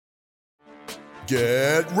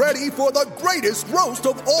Get ready for the greatest roast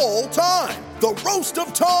of all time, the Roast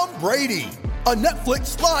of Tom Brady, a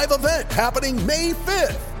Netflix live event happening May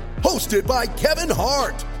 5th. Hosted by Kevin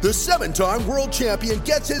Hart, the 7-time world champion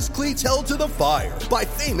gets his cleats held to the fire by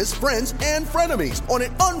famous friends and frenemies on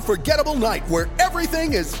an unforgettable night where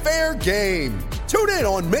everything is fair game. Tune in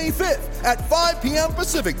on May 5th at 5 p.m.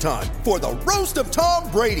 Pacific time for the Roast of Tom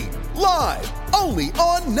Brady, live only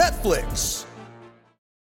on Netflix.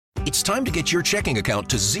 It's time to get your checking account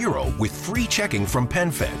to zero with free checking from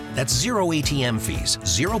PenFed. That's zero ATM fees,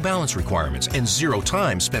 zero balance requirements, and zero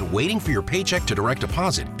time spent waiting for your paycheck to direct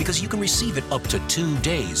deposit because you can receive it up to 2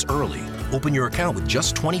 days early. Open your account with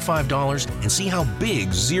just $25 and see how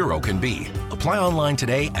big zero can be. Apply online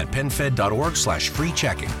today at PenFed.org/free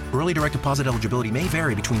checking. Early direct deposit eligibility may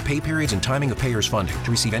vary between pay periods and timing of payers' funding.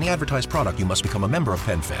 To receive any advertised product, you must become a member of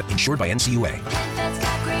PenFed, insured by NCUA. PenFed's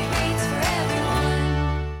got great rates for everyone.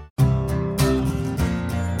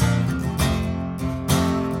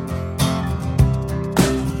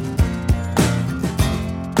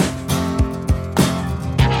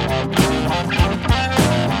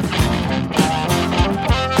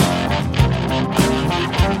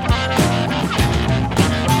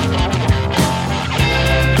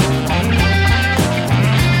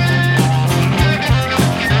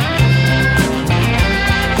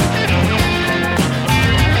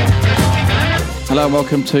 Hello and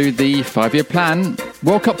welcome to the 5-Year Plan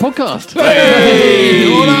World Cup podcast.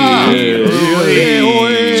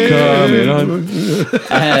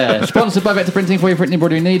 Sponsored by Vector Printing for your printing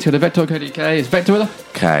embroidery needs. With the Vector.co.uk. Is Vector with us?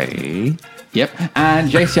 K. Yep.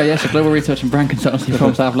 And JCIS, a global research and brand consultancy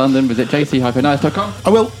from South London. Visit jc-nice.com. I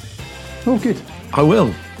will. Oh, good. I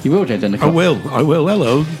will. You will, James Endicott. I will.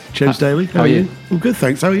 Hello, James Daly. How are you? I'm good,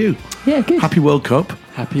 thanks. How are you? Yeah, good. Happy World Cup.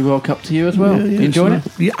 Happy World Cup to you as well. Yeah, You enjoying it?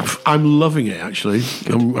 Yeah, I'm loving it, actually.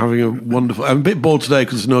 I'm having a wonderful... I'm a bit bored today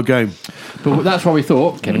because there's no game. But that's why we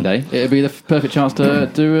thought, Kevin Day, it would be the perfect chance to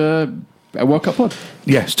do a World Cup pod.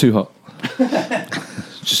 Yeah, it's too hot.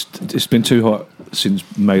 It's been too hot since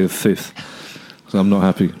May the 5th. So I'm not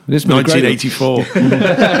happy. It's been 1984.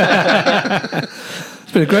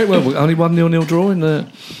 It's been a great World Cup. Only 1-0 draw in the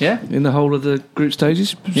whole of the group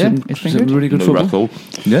stages. It's been good. Really good football.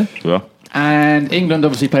 Yeah. And England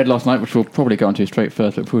obviously played last night, which we'll probably go on to straight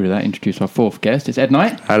first, but before we do that, introduce our fourth guest. It's Ed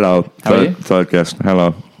Knight. Hello. How are you? Third guest.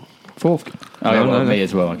 Hello. Fourth. Me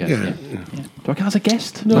as well, I guess. Yeah. Do I count as a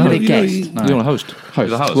guest? No, I'm a you're guest. not a host.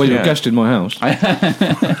 Host. Well, you're a guest in my house.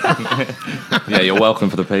 Yeah, you're welcome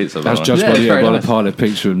for the pizza. That's just by the pile of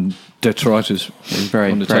pizza and detritus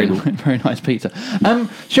on the table. Very nice pizza.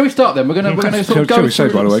 Shall we start then? We're going to sort of go. Can we say,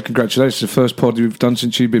 by the way, congratulations! The first pod you've done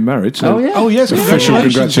since you've been married. So Oh yes, official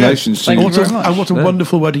congratulations! Thank you very much. And what a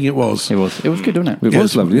wonderful wedding it was. It was good, wasn't it? It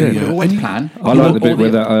was lovely. Yeah. Always plan. I like the bit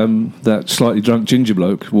where that slightly drunk ginger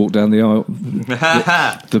bloke walked down the aisle,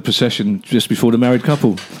 the procession just before the married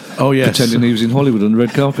couple. Oh yes, pretending he was in Hollywood on the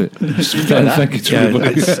red carpet. Thank you to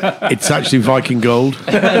everybody. It's actually Viking gold.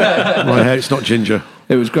 My hair, it's not ginger.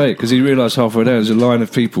 It was great because he realised halfway down there's a line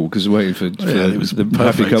of people because waiting for the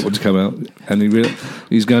happy couple to come out, and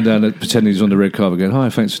he's going down pretending he's on the red carpet going, "Hi,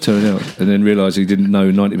 thanks for turning out," and then realised he didn't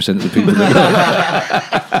know 90% of the people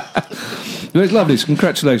there. It was lovely. So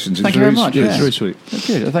congratulations. Thank you very much. It's very sweet.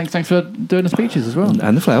 Good. Thanks for doing the speeches as well.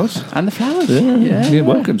 And the flowers. Yeah,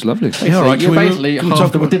 welcome. It's lovely. Yeah, all right. You basically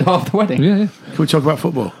did half the wedding. Yeah. Can we talk about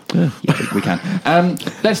football? Yeah, we can.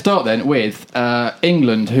 Let's start then with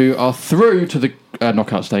England, who are through to the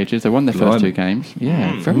knockout stages. They won their first two games.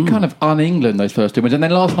 Yeah, very kind of un-England, those first two wins. And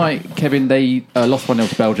then last night, Kevin, they lost 1-0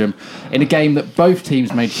 to Belgium in a game that both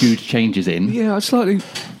teams made huge changes in. Yeah,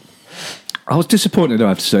 I was disappointed, I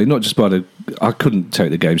have to say, not just by I couldn't take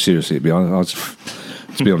the game seriously, to be honest.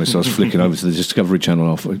 I was flicking over to the Discovery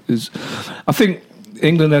Channel. I think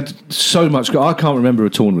England had so much... I can't remember a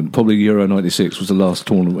tournament. Probably Euro 96 was the last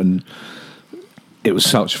tournament, and it was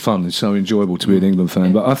such fun and so enjoyable to be an England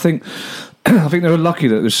fan. But I think they were lucky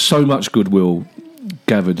that there's so much goodwill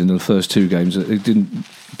gathered in the first two games that it didn't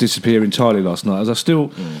disappear entirely last night.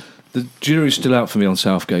 The jury's still out for me on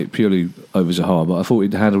Southgate, purely over Zaha, but I thought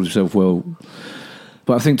he'd handled himself well.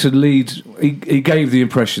 But I think to lead, he gave the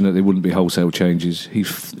impression that there wouldn't be wholesale changes. He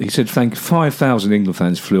said 5,000 England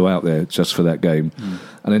fans flew out there just for that game,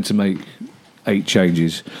 and then to make 8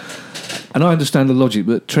 changes. And I understand the logic,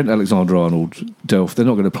 but Trent Alexander-Arnold, Delph, they're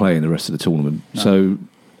not going to play in the rest of the tournament. No. So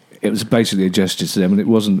it was basically a gesture to them, and it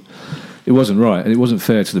wasn't it wasn't right, and it wasn't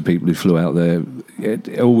fair to the people who flew out there.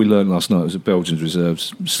 All we learned last night was that Belgium's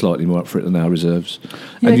reserves slightly more up for it than our reserves,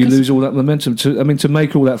 and you lose all that momentum. To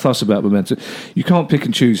make all that fuss about momentum, you can't pick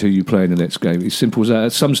and choose who you play in the next game. It's simple as that.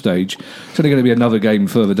 At some stage, it's only going to be another game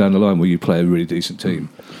further down the line where you play a really decent team.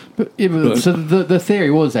 So the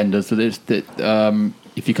theory was, Enders, that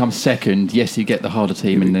if you come second, yes, you get the harder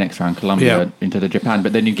team in the next round, Colombia into the Japan,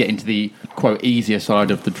 but then you get into the quote easier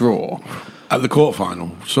side of the draw at the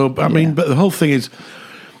quarterfinal. So I mean, but the whole thing is,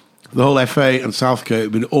 the whole FA and Southgate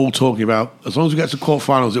have been all talking about, as long as we get to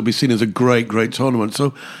quarterfinals, it'll be seen as a great tournament.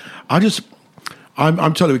 So I'm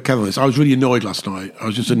totally with Kevin on this. I was really annoyed last night. I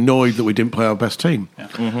was just annoyed that we didn't play our best team. Yeah.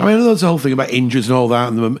 Mm-hmm. I mean, I know there's the whole thing about injuries and all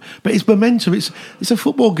that, but it's momentum. It's a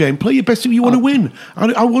football game. Play your best team. You want to win.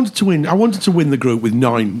 I wanted to win. I wanted to win the group with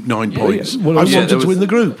nine points. Yeah. Well, I wanted to win the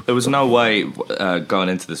group. There was no way going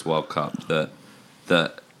into this World Cup that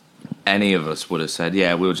any of us would have said,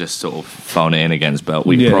 yeah, we'll just sort of phone it in against Belt.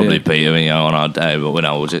 We'd probably beat them, on our day, but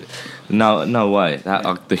we'll just... No way.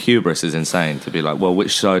 The hubris is insane to be like, well,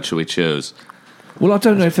 which side should we choose? Well, I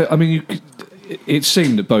don't know if... it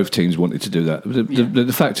seemed that both teams wanted to do that.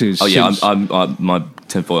 The fact is... Oh, yeah, my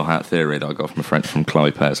tinfoil hat theory that I got from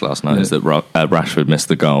Chloe Pears last night is that Rashford missed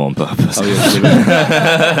the goal on purpose. Oh,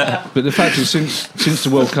 yeah, but the fact is, since the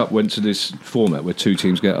World Cup went to this format where two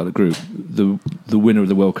teams get out of the group, the winner of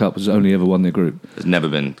the World Cup has only ever won their group. There's never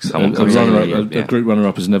been someone a group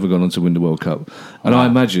runner-up has never gone on to win the World Cup. And I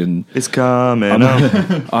imagine... It's coming.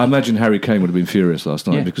 I imagine Harry Kane would have been furious last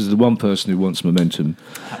night because the one person who wants momentum...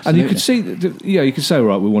 Absolutely. And you could see... you could say,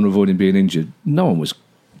 right, we want to avoid him being injured. No one was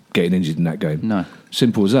getting injured in that game. No.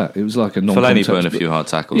 Simple as that. It was like a non-contact. Fellaini put in a few hard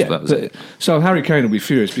tackles. That was it. So Harry Kane will be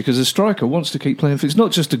furious because a striker wants to keep playing. It's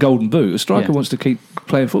not just a golden boot. A striker wants to keep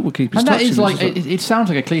playing football, keep his touch. And that is it sounds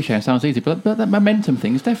like a cliche and sounds easy, but that momentum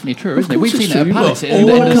thing is definitely true, isn't it? We've seen it at Palace at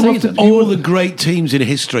the end of the season. All the great teams in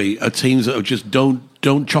history are teams that just don't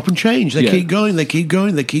chop and change. They keep going. They keep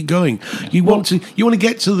going. They keep going. You want to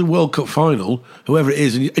get to the World Cup final, whoever it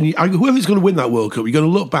is, and whoever's going to win that World Cup, you're going to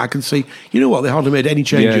look back and see, you know what, they hardly made any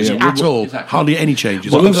changes at all. Exactly. Hardly any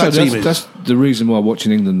changes. Well, that's the reason why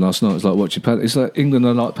watching England last night was like watching Palace. It's like England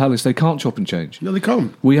are like Palace. They can't chop and change. No, they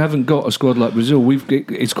can't. We haven't got a squad like Brazil.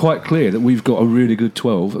 It's quite clear that we've got a really good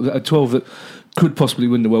 12, a 12 that could possibly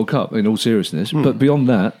win the World Cup in all seriousness. But beyond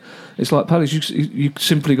that, it's like Palace. You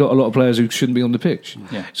simply got a lot of players who shouldn't be on the pitch.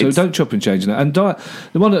 Yeah. So don't chop and change that. And Dyer,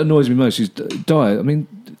 the one that annoys me most is Dyer. I mean,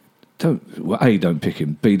 don't pick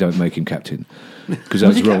him. B, don't make him captain. Because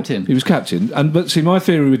that's wrong. Captain? He was captain. But see, my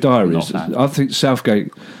theory with Dyer is, I think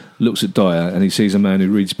Southgate looks at Dyer and he sees a man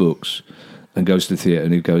who reads books and goes to the theatre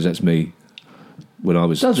and he goes, "That's me." When I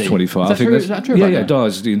was 25, is that true? Yeah,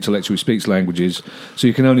 Dyer's the intellectual who speaks languages, so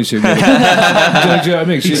you can only assume. Do you know what I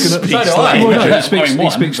mean? He speaks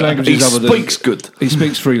languages. He speaks good. He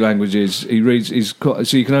speaks 3 languages. He reads.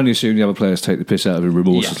 So you can only assume the other players take the piss out of him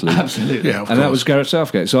remorselessly. Yeah, absolutely. Yeah, and that was Gareth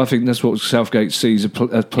Southgate. So I think that's what Southgate sees a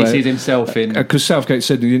player. He sees himself in. Because Southgate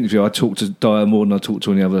said in the interview, "I talked to Dyer more than I talked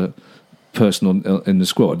to any other person in the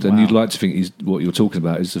squad," and you'd like to think what you're talking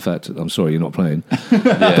about is the fact that I'm sorry you're not playing.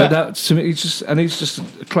 But that to me, he's just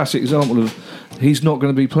a classic example of he's not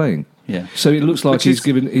going to be playing. Yeah. So it looks like he's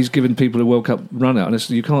given people a World Cup run out, and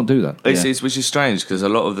you can't do that. Which is strange because a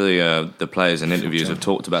lot of the players in interviews have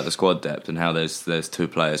talked about the squad depth and how there's 2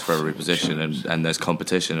 players for every position and there's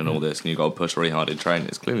competition and all this, and you've got to push really hard in training.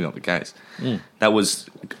 It's clearly not the case. That was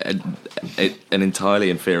an entirely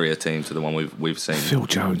inferior team to the one we've seen. Phil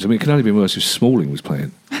Jones. I mean, it can only be worse if Smalling was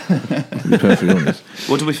playing. To be perfectly honest.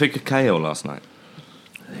 What did we think of Cahill last night?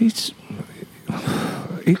 He's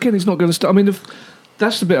not going to start. I mean,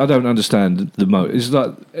 that's the bit I don't understand the most. It's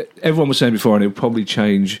like everyone was saying before, and he'll probably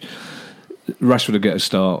change. Rashford will get a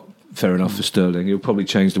start. Fair enough for Sterling. He'll probably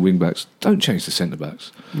change the wing backs. Don't change the centre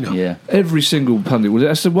backs. No. Yeah. Every single pundit.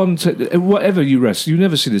 That's the one. Whatever you rest, you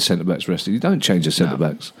never see the centre backs rested. You don't change the centre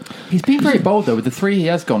backs. He's been very bold though with the 3 he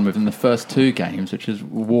has gone with in the first 2 games, which is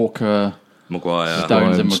Walker, Maguire,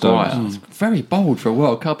 Stones, and Maguire. It's very bold for a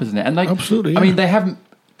World Cup, isn't it? And absolutely. I mean, they haven't.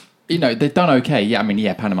 They've done okay. Yeah, I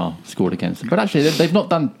mean, Panama scored against them, but actually they've not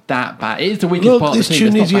done that bad. It is the weakest part of the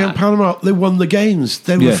team. Tunisia and Panama, they won the games.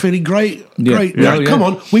 They were feeling great. Great. Yeah. Come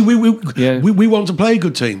on, we want to play a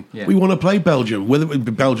good team. Yeah. We want to play Belgium, whether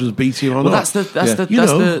Belgium's beating or not. That's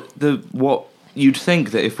you'd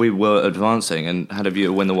think that if we were advancing and had a view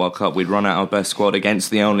to win the World Cup, we'd run out our best squad against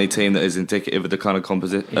the only team that is indicative of the kind of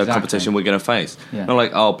competition we're going to face. Yeah. Not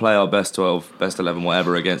like, I'll play our best 12, best 11,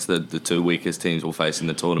 whatever, against the two weakest teams we'll face in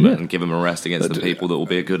the tournament and give them a rest against the people that will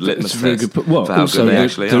be a good litmus test for how good they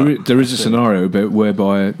actually are. There is a scenario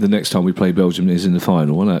whereby the next time we play Belgium is in the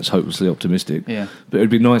final, and that's hopelessly optimistic. Yeah. But it'd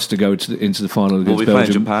be nice to go into the final against Will we Belgium.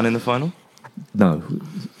 play Japan in the final? No.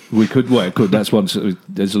 We could, it could. That's one.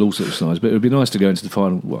 There's all sorts of scenarios, but it would be nice to go into the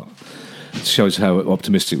final. Well, it shows how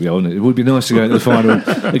optimistic we are. Isn't it? It would be nice to go into the final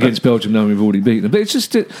against Belgium, knowing we've already beaten them. But it's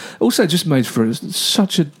just also just made for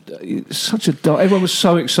such a everyone was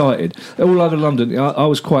so excited all over London. I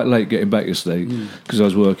was quite late getting back yesterday because I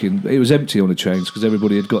was working. It was empty on the trains because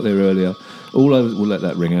everybody had got there earlier. All over. We'll let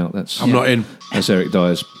that ring out. I'm not in. That's Eric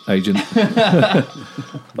Dyer's agent.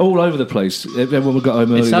 All over the place. Everyone got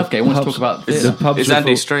home early. It's Southgate. Wants to talk about this. The pubs It's were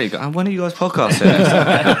Andy full. Street. When are you guys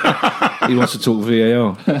podcasting? He wants to talk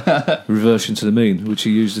VAR, reversion to the mean, which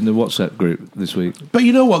he used in the WhatsApp group this week. But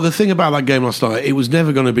you know what? The thing about that game last night, it was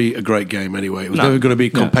never going to be a great game anyway. It was never going to be a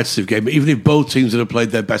competitive game. Even if both teams had played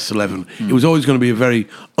their best 11, it was always going to be a very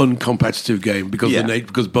uncompetitive game because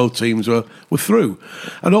because both teams were through.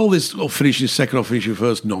 And all this finishing second or finishing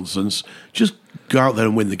first nonsense, just go out there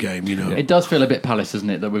and win the game, you know. It does feel a bit Palace, doesn't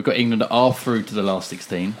it? That we've got England that are through to the last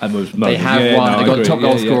 16. And They have won. They've got top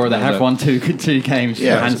goal scorer. They have won two games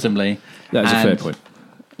Yeah. handsomely. That's a fair point.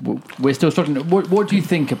 We're still struggling. What do you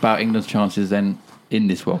think about England's chances then in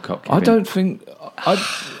this World Cup, Kevin? I don't think...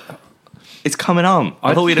 It's coming on.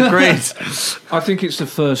 I thought we'd agreed. I think it's the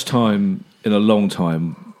first time in a long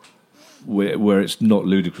time where it's not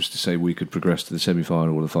ludicrous to say we could progress to the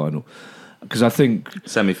semi-final or the final. Because I think...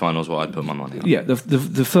 Semi-finals what I'd put my money on. Yeah,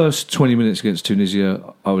 the first 20 minutes against Tunisia,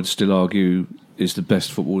 I would still argue, is the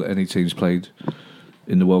best football that any team's played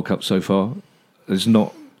in the World Cup so far. There's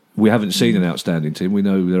not... We haven't seen an outstanding team. We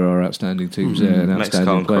know there are outstanding teams there and Mexico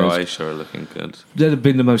outstanding and players. Croatia are looking good. They'd have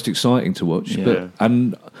been the most exciting to watch. Yeah.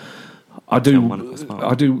 And I do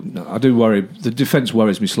worry. The defence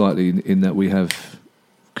worries me slightly in that we have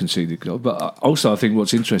conceded goal. But also I think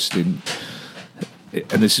what's interesting,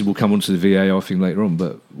 and will come on to the VAR thing later on,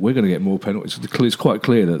 but we're going to get more penalties. It's quite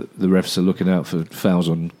clear that the refs are looking out for fouls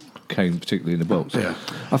on Kane, particularly in the box. Yeah.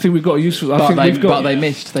 I think we've got a useful... But they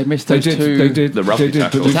missed. They missed those two. They did. The rugby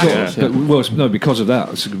tackles. Because of that.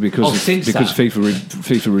 Because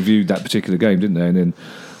FIFA reviewed that particular game, didn't they? And then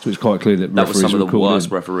so it's quite clear that That was some of the worst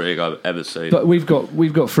in. refereeing I've ever seen. But we've got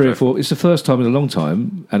 3 or 4. It's the first time in a long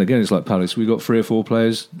time, and again, it's like Palace. We've got 3 or 4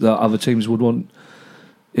 players that other teams would want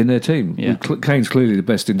in their team. Yeah. Kane's clearly the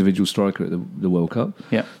best individual striker at the World Cup.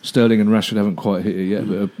 Yeah. Sterling and Rashford haven't quite hit it yet,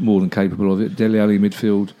 but are more than capable of it. Dele Alli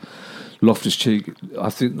midfield. Loftus-Cheek,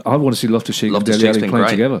 I want to see Loftus-Cheek and Dele Alli playing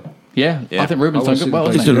together. Yeah, I think Ruben's done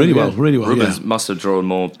good. He's done really well, really well. Rubens must have drawn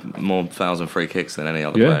more fouls and free kicks than any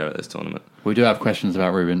other player at this tournament. We do have questions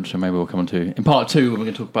about Ruben, so maybe we'll come on to in part 2 when we're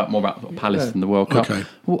going to talk more about Palace and the World Cup. Okay.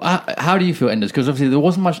 Well, how do you feel, Enders? Because obviously there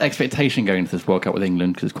wasn't much expectation going into this World Cup with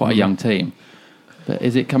England because it's quite a young team. But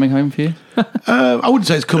is it coming home for you? I wouldn't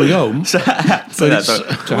say it's coming home. So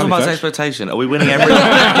what about expectation? Are we winning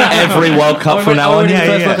every World Cup from now on?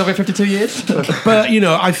 First World Cup in 52 years. But you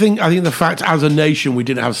know, I think the fact as a nation we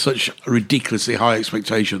didn't have such ridiculously high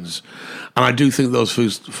expectations, and I do think those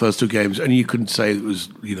first 2 games, and you couldn't say it was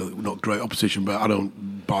not great opposition, but I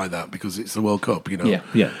don't buy that because it's the World Cup, Yeah.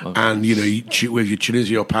 And whether you're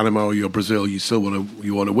Tunisia or Panama or you're Brazil, you still want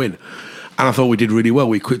to win. And I thought we did really well.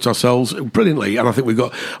 We equipped ourselves brilliantly, and I think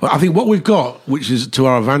what we've got, which is to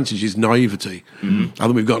our advantage, is naivety. I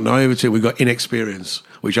think we've got naivety, we've got inexperience,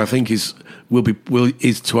 which I think is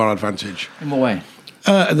to our advantage. In what way?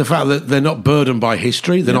 And the fact that they're not burdened by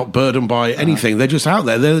history, they're not burdened by anything. They're just out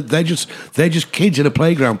there. They're just kids in a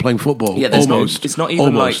playground playing football. Yeah, it's not even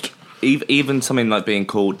almost. like even something like being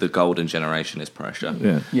called the golden generation is pressure.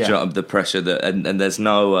 Yeah. Do you know, the pressure that and there's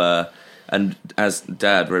no. And as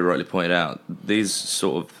Dad very rightly pointed out, these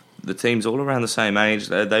sort of the teams all around the same age,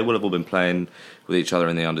 they will have all been playing with each other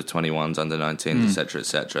in the under-21s, under-19s, etc.,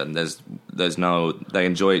 etc. And there's no, they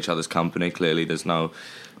enjoy each other's company. Clearly, there's no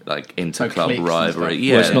like inter-club rivalry.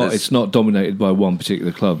 Yeah, it's not dominated by one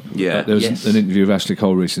particular club. Yeah, there was an interview of Ashley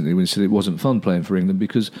Cole recently when he said it wasn't fun playing for England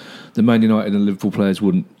because the Man United and Liverpool players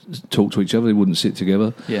wouldn't talk to each other, they wouldn't sit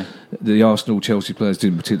together. Yeah, the Arsenal, Chelsea players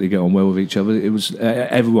didn't particularly get on well with each other. It was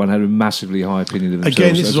everyone had a massively high opinion of themselves.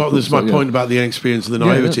 Again, this is my point about the inexperience and the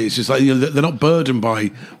naivety. It's just like they're not burdened by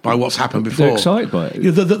what's happened before. They're excited by it.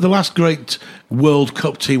 The last great World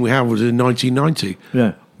Cup team we had was in 1990.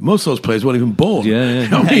 Yeah. most of those players weren't even born. Yeah, yeah. You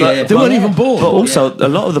know what I mean? They weren't even born. But also, a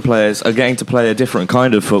lot of the players are getting to play a different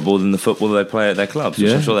kind of football than the football they play at their clubs,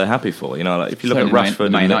 which I'm sure they're happy for. You know, like if you look at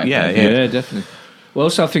Rashford, yeah, definitely. Well,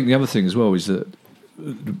 also I think the other thing as well is that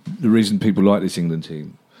the reason people like this England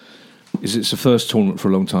team is it's the first tournament for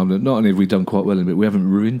a long time that not only have we done quite well in it, we haven't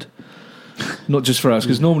ruined. Not just for us,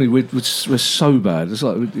 because normally we're so bad. It's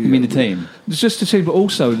like you mean the team? It's just the team, but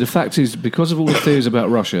also the fact is because of all the theories about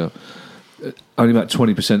Russia, only about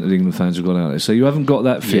 20% of the England fans have gone out there. So you haven't got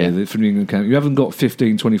that fear from the England camp. You haven't got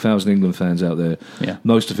 15, 20,000 England fans out there,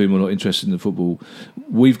 most of whom are not interested in the football.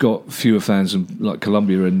 We've got fewer fans than like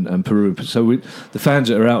Colombia and Peru. So the fans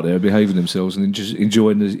that are out there are behaving themselves and just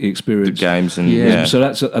enjoying the experience. The games. And So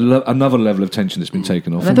that's another level of tension that's been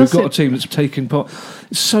taken off. And we've got a team that's taken part.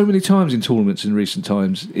 So many times in tournaments in recent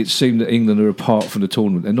times, it seemed that England are apart from the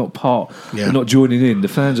tournament. They're not part. They're not joining in. The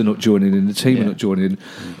fans are not joining in. The team are not joining in.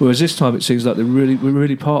 Whereas this time it seems like we're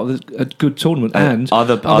really part of a good tournament, and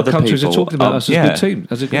other countries are talking about us as a good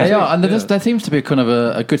team. They are, and there seems to be kind of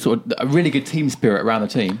a good sort of a really good team spirit around the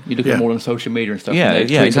team. You look at them all on social media and stuff.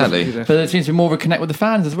 Exactly. But there seems to be more of a connect with the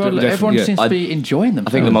fans as well. Everyone seems to be enjoying them.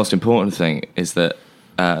 I think the most important thing is that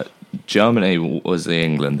Germany was the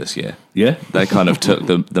England this year. Yeah, they kind of took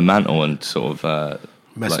the mantle and sort of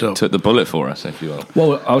messed up, took the bullet for us, if you will.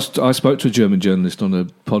 Well, I spoke to a German journalist on a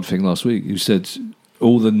pod thing last week who said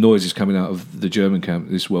all the noises coming out of the German camp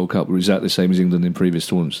this World Cup were exactly the same as England in previous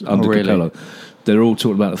tournaments under Capello. They're all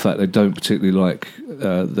talking about the fact they don't particularly like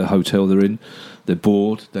the hotel they're in. They're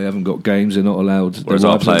bored. They haven't got games. They're not allowed. Whereas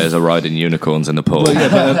our players are riding unicorns in the pool. Well,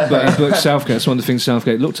 yeah, but Southgate. That's one of the things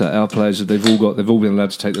Southgate looked at. Our players, they've all been allowed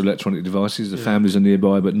to take their electronic devices. The families are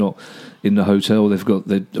nearby, but not in the hotel. They've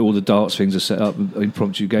got all the darts things are set up,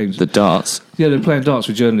 impromptu games. The darts. Yeah, they're playing darts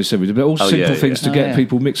with journalists every day. But all simple things to get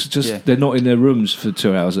people mixed. They're not in their rooms for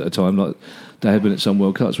 2 hours at a time like they have been at some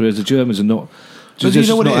World Cups. Whereas the Germans are not. But you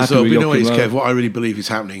know what it is, though? You know what it is, Kev? What I really believe is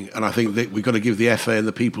happening, and I think that we've got to give the FA and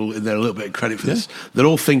the people in there a little bit of credit for this. They're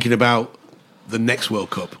all thinking about the next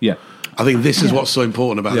World Cup. Yeah. I think this is what's so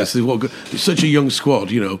important about this. It's such a young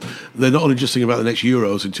squad, you know. They're not only just thinking about the next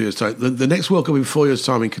Euros in 2 years' time. The next World Cup in 4 years'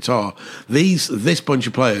 time in Qatar, this bunch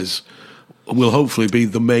of players will hopefully be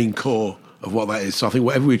the main core of what that is. So I think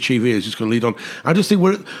whatever we achieve here is just going to lead on. I just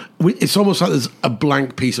think it's almost like there's a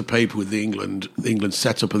blank piece of paper with the England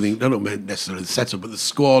setup, and not necessarily the setup, but the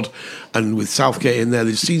squad, and with Southgate in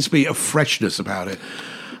there seems to be a freshness about it.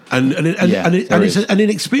 And it's an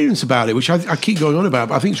inexperience about it, which I keep going on about,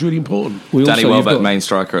 but I think it's really important. Danny Welbeck, main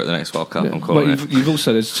striker at the next World Cup. I'm calling it. You've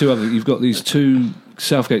also you've got these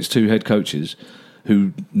Southgate's two head coaches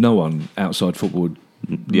who no one outside football would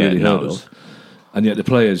really heard of, and yet the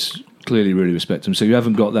players clearly really respect them. So you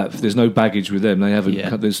haven't got that. There's no baggage with them. They haven't.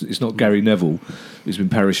 It's not Gary Neville who's been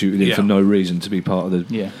parachuted in for no reason to be part of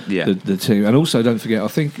the team. And also, don't forget, I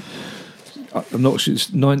think I'm not sure. It's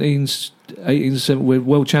 19s, 18s, we're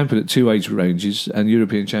world champion at 2 age ranges and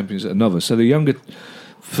European champions at another. So the younger,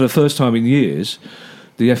 for the first time in years,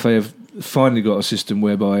 the FA have finally got a system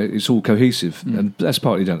whereby it's all cohesive, and that's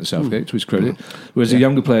partly down to Southgate, to his credit. Whereas the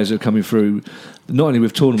younger players are coming through not only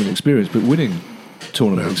with tournament experience but winning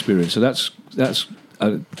tournament experience. So that's I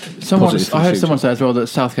heard someone say as well that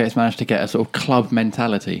Southgate's managed to get a sort of club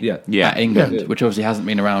mentality at England, which obviously hasn't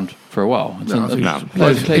been around for a while.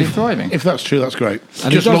 Players clearly thriving. If that's true, that's great.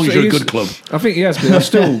 And just as long as you're a good club. I think he has been.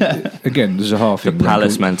 Still, again, there's a halving. The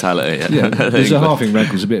Palace mentality. There's a halving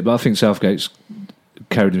rankles a bit, but I think Southgate's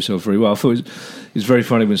carried himself very well. I thought it was very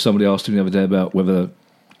funny when somebody asked him the other day about what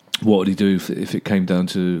would he do if it came down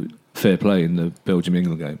to fair play in the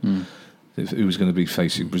Belgium-England game. If he was going to be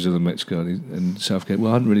facing Brazil and Mexico, and Southgate.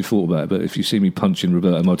 Well, I hadn't really thought about it, but if you see me punching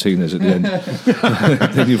Roberto Martinez at the end,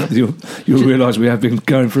 then you'll realise we have been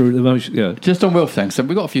going through the motion. Yeah. Just on Wilf, thanks. So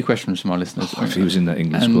we've got a few questions from our listeners. If he was in that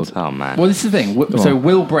England squad. Oh, man. Well, this is the thing. So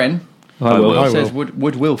Will Bren says, Will.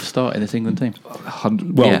 would Wilf start in this England team?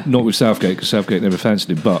 Not with Southgate, because Southgate never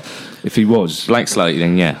fancied him, but if he was... Blank slate,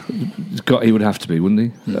 then, he would have to be, wouldn't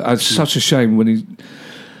he? It's such a shame when he...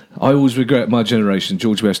 I always regret my generation.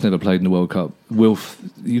 George Best never played in the World Cup. Wilf,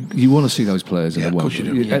 you want to see those players in the World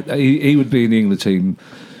Cup. He would be in the England team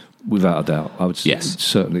without a doubt. I would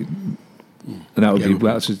certainly. And that would be.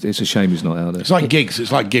 It's a shame he's not out there. It's like Giggs.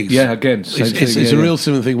 Yeah, again, it's a real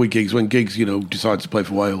similar thing with Giggs. When Giggs, decides to play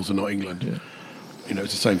for Wales and not England. Yeah.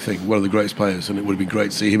 It's the same thing. One of the greatest players, and it would have been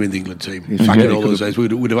great to see him in the England team. Back in all those days, we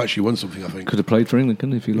would have actually won something, I think. Could have played for England,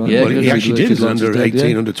 couldn't he, if he liked? Yeah, he actually did. Under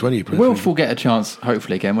 18, under 20. Wilf will get a chance,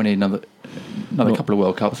 hopefully, again, when he another couple of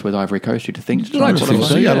World Cups with Ivory Coast, you'd think. I'd like to think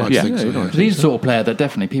so. Yeah, I'd like to think so. Because he's the sort of player that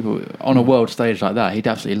definitely people on a world stage like that, he'd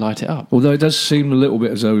absolutely light it up. Although it does seem a little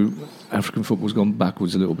bit as though African football's gone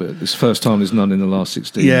backwards a little bit. It's the first time there's none in the last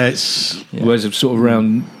 16. Yeah, Whereas it's sort of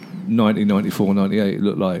around 90, 94, 98, it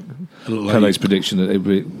looked like Pele's prediction that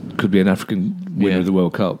it could be an African winner of the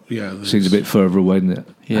World Cup. Yeah, seems a bit further away than it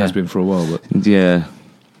has been for a while. But Yeah.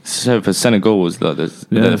 So for Senegal was like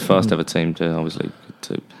they're the first ever team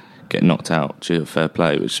to get knocked out due to fair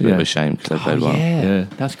play, which is a bit of a shame because they played well. Yeah,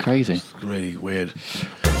 that's crazy. It's really weird.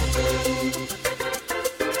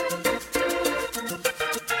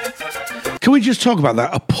 Can we just talk about that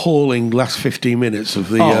appalling last 15 minutes of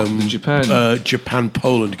the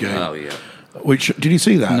Japan-Poland game? Oh yeah. Which did you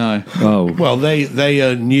see that? No. oh, Well,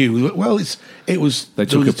 they knew. Well, it was. They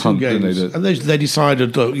took a punt, didn't they? And they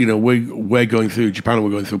decided that we're going through. Japan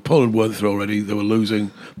were going through. Poland weren't through already. They were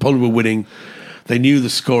losing. Poland were winning. They knew the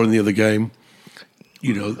score in the other game.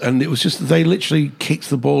 And it was just they literally kicked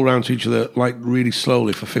the ball around to each other like really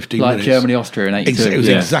slowly for 15 minutes. Like Germany-Austria in 82. It was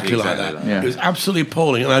exactly like that. Yeah. It was absolutely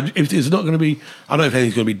appalling. And if there's not going to be, I don't know if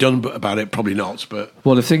anything's going to be done about it. Probably not. But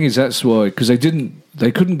well, the thing is, that's why because they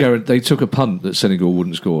couldn't guarantee. They took a punt that Senegal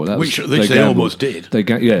wouldn't score. Which they almost did. They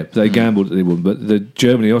gambled that they wouldn't. But the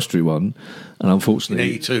Germany-Austria one, and unfortunately,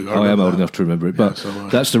 in 82, I am old enough to remember it. But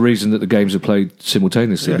that's the reason that the games are played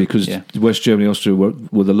simultaneously because West Germany, Austria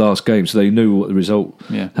were the last game, so they knew what the result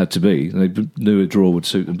had to be. And they knew a draw would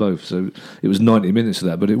suit them both. So it was 90 minutes of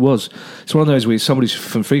that. But it's one of those where somebody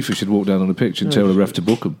from FIFA should walk down on the pitch and tell the ref to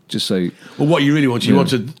book them. Just say, well, what you really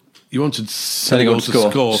wanted. You wanted Senegal to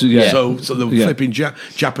score. So the flipping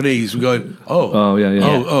Japanese were going,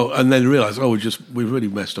 and then realised, we've really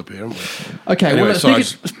messed up here, haven't we? Okay, Anyway,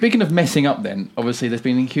 speaking of messing up then, obviously there's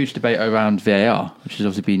been a huge debate around VAR, which has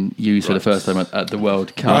obviously been used for the first time at the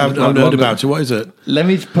World Cup. I haven't heard about it. What is it? Let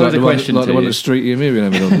me pose a question like to the one you. that Streety and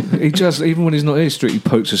Miriam having on. He just, even when he's not here, Streety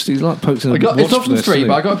pokes us. He's like pokes in It's not from Street,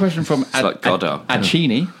 but I got a question from like Goddard.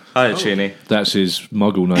 Acini. Hi, Chini. That's his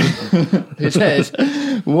muggle name. It says,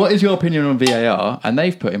 what is your opinion on VAR? And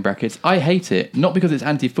they've put in brackets, I hate it, not because it's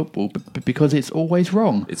anti-football, but because it's always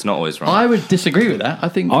wrong. It's not always wrong. I would disagree with that. I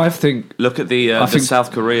think look at the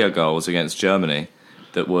South Korea goals against Germany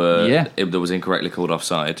that was incorrectly called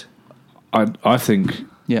offside.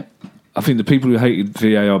 I think the people who hated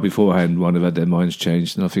VAR beforehand won't have had their minds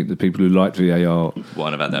changed, and I think the people who liked VAR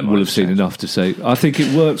won't have had their minds will have seen enough to say. I think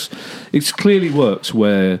it works. It clearly works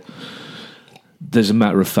where there's a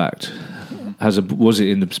matter of fact. Was it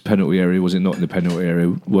in the penalty area? Was it not in the penalty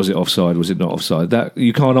area? Was it offside? Was it not offside? That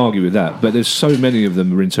you can't argue with that. But there's so many of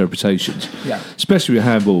them are interpretations, especially with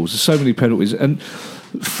handballs. There's so many penalties, and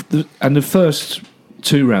the first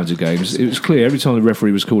 2 rounds of games, it was clear every time the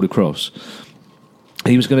referee was called across,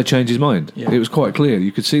 he was going to change his mind. Yeah. It was quite clear.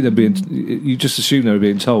 You could see them being. You just assume they were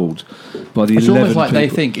being told by the. It's 11 almost like people. they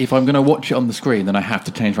think if I'm going to watch it on the screen, then I have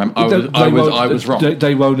to change my mind. I was wrong.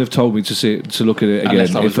 They won't have told me to look at it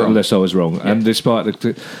again unless I was wrong. Yeah. And despite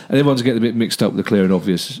and everyone's getting a bit mixed up with the clear and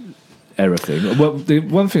obvious error thing. Well, the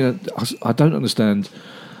one thing I don't understand: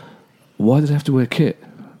 why do they have to wear kit?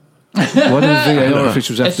 Why do the VAR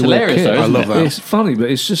officials have to wear kit? Though, I love that. It's funny, but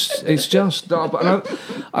it's just.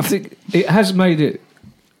 I think it has made it,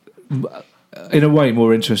 in a way,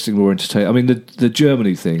 more interesting, more entertaining. I mean, the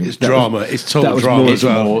Germany thing. It's drama. It's total drama as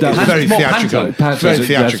well. It's very theatrical. Very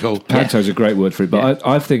theatrical. Panto's a great word for it, but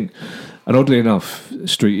I think, and oddly enough,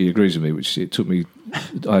 Streety agrees with me, which it took me.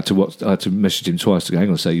 I had to message him twice to go, hang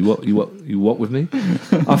on, say, you what with me?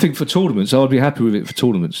 I think for tournaments, I would be happy with it for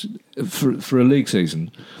tournaments. For a league season,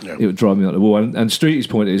 it would drive me up the wall. And Streety's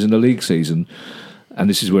point is, in a league season, and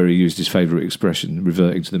this is where he used his favourite expression,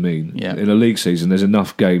 reverting to the mean. Yeah. In a league season, there's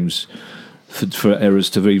enough games for errors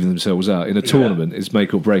to even themselves out. In a tournament, it's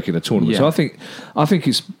make or break in a tournament. So I think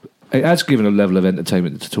it has given a level of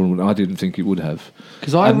entertainment to the tournament I didn't think it would have.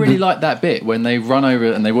 Because I really like that bit when they run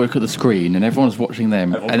over and they work at the screen and everyone's watching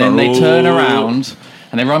them, and then they turn around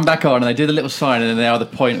and they run back on and they do the little sign and then they either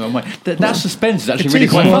point one way. That suspense is actually really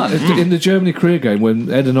quite fun. In the Germany Korea game,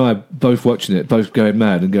 when Ed and I are both watching it, both going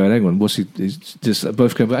mad and going, hang on, he's just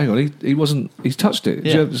both going, hang on, he wasn't, he's touched it.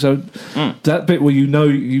 Yeah. So that bit where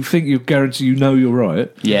you think you're guaranteed, you're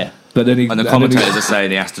right. Yeah. But then and the commentators are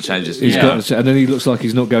saying he has to change his. Got to, and then he looks like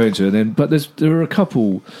he's not going to. And then, but there are a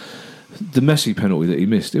couple the Messi penalty that he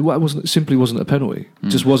missed, it simply wasn't a penalty. It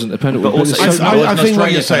just wasn't a penalty. But also, I think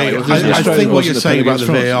what you're saying. I think what you're saying about the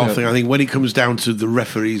VAR France, thing. I think when it comes down to the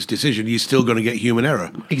referee's decision, you're still going to get human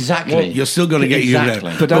error. Exactly. You're still going to get human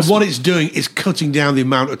error. But what it's doing is cutting down the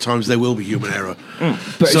amount of times there will be human error.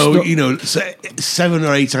 But so 7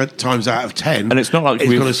 or 8 times out of 10, and it's not like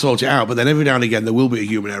it's going to sort it out. But then every now and again there will be a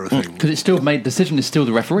human error thing because it's still made. Decision is still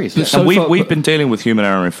the referee's. And we've been dealing with human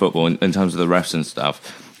error in football in terms of the refs and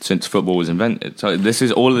stuff since football was invented. So this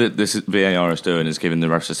is all that this VAR is doing, is giving the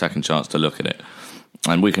refs a second chance to look at it.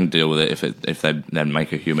 And we can deal with it if they then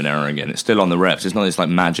make a human error again. It's still on the refs. It's not this like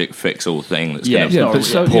magic fix-all thing that's going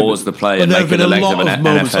to pause the play and make it the length of an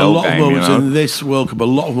NFL game. A lot of moments in this World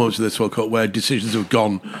Cup, where decisions have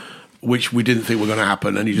gone which we didn't think were going to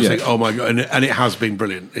happen, and you just think, oh my God, and it has been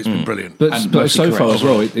brilliant. It's been brilliant. But so far as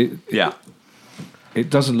well, it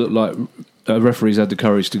doesn't look like a referee's had the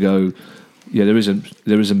courage to go, yeah, there is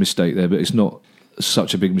a mistake there, but it's not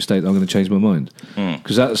such a big mistake that I'm going to change my mind,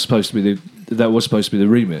 because that was supposed to be the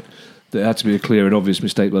remit. There had to be a clear and obvious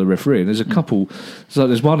mistake by the referee. And there's a couple. It's like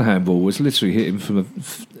there's one handball was literally hit him from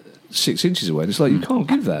 6 inches away. And it's like you can't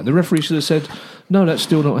give that. The referee should have said, no, that's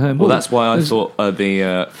still not handball. Well, that's why I thought for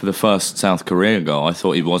the first South Korea goal, I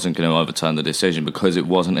thought he wasn't going to overturn the decision because it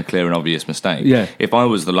wasn't a clear and obvious mistake. Yeah. If I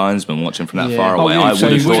was the linesman watching from that far away, I would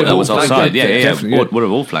have thought that was offside. Would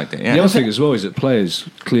have all flagged it. Yeah. The other thing as well is that players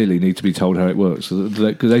clearly need to be told how it works,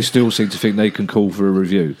 because they still seem to think they can call for a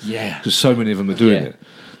review. Yeah. Because so many of them are doing it.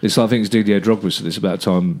 It's like, I think it's Didier Drogba said it's about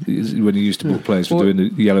time when he used to book players for doing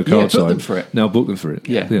the yellow card sign. Book them for it. Now book them for it.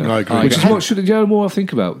 Yeah. I agree. Which is what should the more I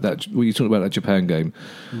think about that. What you talking about that Japan game?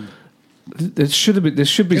 There should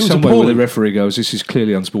be somewhere where the referee goes, this is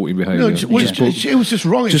clearly unsporting behaviour. No, it was just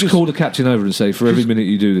wrong. Just call the captain over and say, for every minute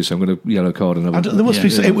you do this, I'm going to yellow card another. There must be.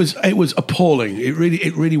 It was appalling. It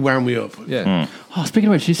really wound me up. Yeah. Oh, speaking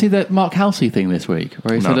of which, did you see that Mark Halsey thing this week,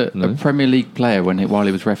 where he said a Premier League player while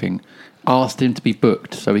he was reffing asked him to be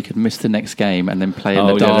booked so he could miss the next game and then play in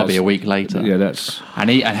the derby a week later. Yeah, that's...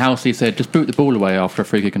 And Halsey said, just boot the ball away after a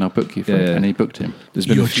free kick and I'll book you for it. And he booked him.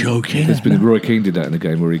 You're joking? Roy Keane did that in a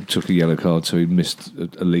game where he took a yellow card, so he missed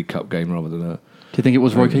a League Cup game rather than a... Do you think it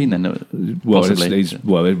was Roy Keane then? Possibly.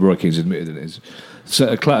 Roy Keane's admitted it is.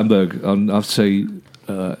 So Clattenburg, I'd say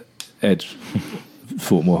Ed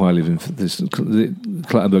thought more highly of him for this.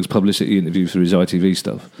 Clattenburg's publicity interview for his ITV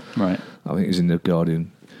stuff. Right. I think it was in The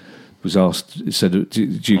Guardian. Was asked, it said, do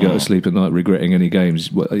you go to sleep at night regretting any games?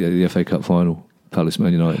 The FA Cup final, Palace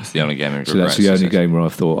Man United. It's the only game he regrets. So that's the only game where I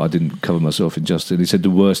thought I didn't cover myself in justice. And he said the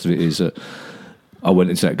worst of it is that I went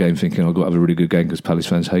into that game thinking I've got to have a really good game because Palace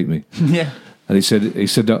fans hate me. Yeah. And he said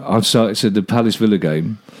the Palace Villa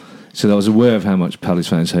game. He said I was aware of how much Palace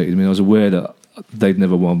fans hated me. I was aware that they'd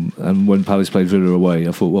never won, and when Palace played Villa away,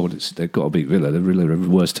 I thought, well, they've got to beat Villa. They're really the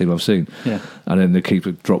worst team I've seen. Yeah. And then the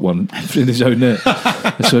keeper dropped one in his own net.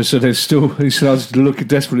 so they're still. He said, I was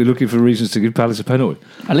desperately looking for reasons to give Palace a penalty.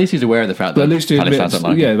 At least he's aware of the fact that Palace fans don't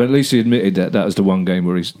like him. But at least he admitted that was the one game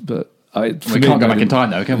where he's. But we can't go back in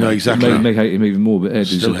time though, can we? No, exactly. May hate him even more, but Ed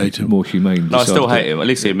still is hate him. more humane. No, I still hate him. At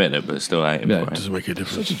least he admitted it, but still hate him. Yeah, it doesn't make a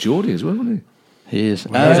difference. Such a Geordie as well, isn't he? He is.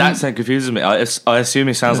 His accent confuses me. I assume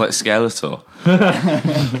he sounds like Skeletor.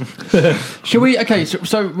 Shall we? Okay,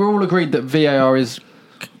 so we're all agreed that VAR is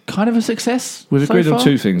kind of a success. We've agreed so on far?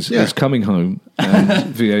 two things. Yeah. It's coming home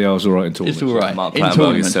and VAR's all right in tournaments. It's all right. Mark in Clattenburg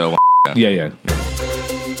tournament. is still a Yeah.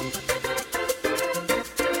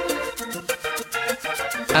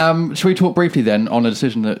 Shall we talk briefly then on a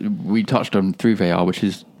decision that we touched on through VAR, which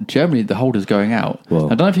is Germany, the holders going out. Well, I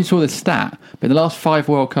don't know if you saw this stat, but in the last 5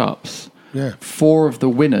 World Cups, 4 of the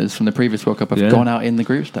winners from the previous World Cup have gone out in the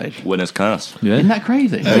group stage. winner's curse. Yeah. Isn't that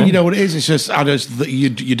crazy? You know what it is? It's just that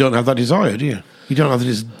you don't have that desire, do you? You don't have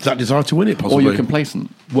that desire to win it, possibly. Or you're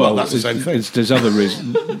complacent. Well, that's the same thing. There's other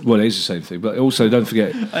reasons. Well, it is the same thing, but also don't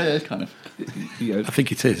forget. It's kind of. I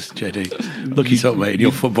think it is, JD. Look it up, mate, in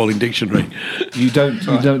your footballing dictionary. You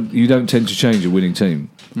don't tend to change a winning team.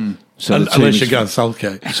 So unless you go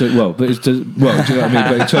Southgate. So do you know what I mean?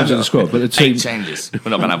 But in terms of the squad, but the team 8 changes. We're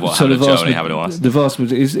not going to have what happened to Germany having to us. The vast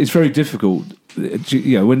majority, it's very difficult.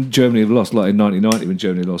 You know, when Germany have lost, like in 1990, when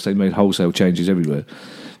Germany lost, they made wholesale changes everywhere.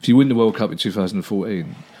 If you win the World Cup in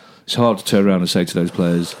 2014, it's hard to turn around and say to those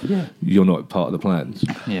players, "You're not part of the plans."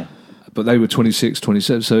 Yeah. But they were 26,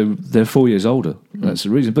 27, so they're 4 years older. That's the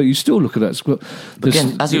reason. But you still look at that squad.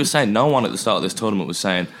 Again, as you were saying, no one at the start of this tournament was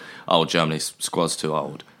saying, "Oh, Germany's squad's too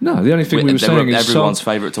old." No, the only thing we were saying is everyone's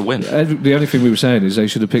favourite to win. The only thing we were saying is they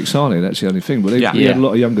should have picked Sane. That's the only thing. But we had a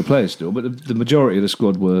lot of younger players still. But the majority of the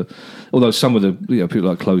squad were, although some of the people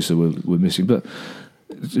like Klose were missing. But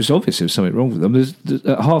it's obvious there's something wrong with them.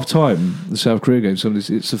 At half time, the South Korea game,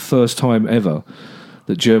 it's the first time ever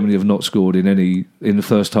that Germany have not scored in the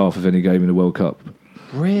first half of any game in the World Cup.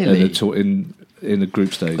 Really? In the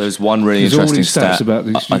group stage. There's one really There's all interesting these stats stat. about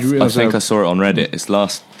this. I think I saw it on Reddit.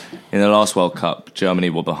 In the last World Cup, Germany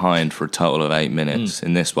were behind for a total of 8 minutes.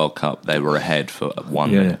 In this World Cup, they were ahead for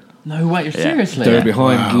 1 minute. No way, seriously? They were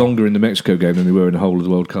behind longer in the Mexico game than they were in the whole of the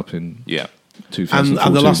World Cup in 2014.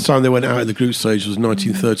 And the last time they went out of the group stage was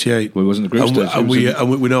 1938. Well, it wasn't the group stage. And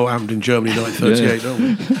we know what happened in Germany in 1938, don't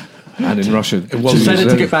we? And in Russia. It wasn't. Said it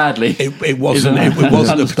took it badly. It wasn't a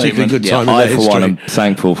particularly good time in I, their for history. one, am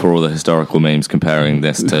thankful for all the historical memes comparing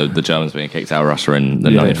this to the Germans being kicked out of Russia in the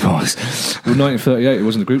 1940s. Well, 1938, it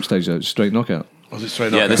wasn't the group stage, though. It was straight knockout. Was it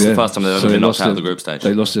straight Yeah, knockout? this is the first time they've ever been knocked out of the group stage.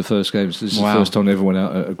 They lost their first games. This is the first time they ever went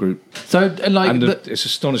out at a group. So, It's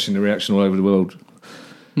astonishing, the reaction all over the world.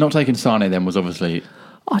 not taking Sane then was obviously...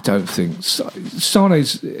 I don't think...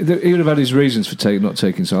 Sane's... He would have had his reasons for not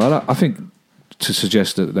taking Sane. I think to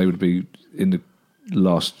suggest that they would be in the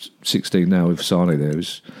last 16 now with Sane there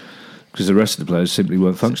is... Because the rest of the players simply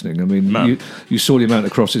weren't functioning. I mean, you saw the amount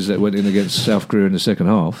of crosses that went in against South Korea in the second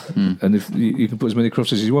half, and if you can put as many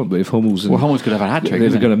crosses as you want, but if Hummels could have a hat trick. they're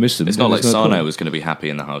going to miss them. It's not like there's no Sane point. was going to be happy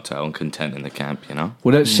in the hotel and content in the camp, you know?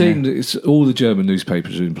 Well, it seemed that it's all the German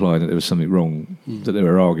newspapers are implying that there was something wrong, that there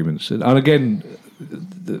were arguments, and again,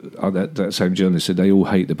 that same journalist said they all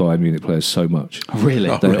hate the Bayern Munich players so much. Really?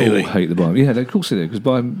 They all hate the Bayern. Yeah, of course they do, because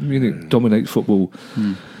Bayern Munich dominate football.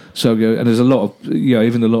 So, and there's a lot of,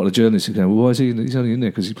 even a lot of journalists who go, well, why is he? He's only in there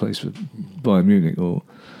because he plays for Bayern Munich or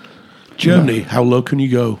Germany. How low can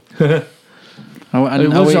you go? Bottom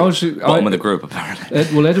of the group, apparently.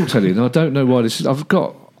 Ed will tell you. And I don't know why this is. I've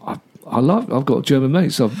got German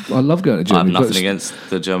mates. I love going to I have Germany. nothing against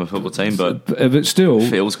the German football team, but still,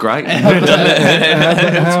 feels great.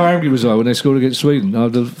 how angry was I when they scored against Sweden?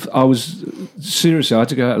 I was seriously. I had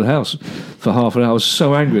to go out of the house for half an hour. I was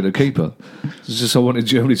so angry at the keeper. It's just I wanted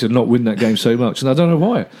Germany to not win that game so much, and I don't know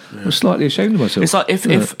why. I was slightly ashamed of myself. It's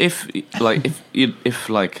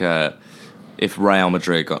like if Real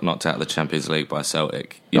Madrid got knocked out of the Champions League by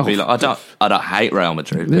Celtic, you'd be like, I don't hate Real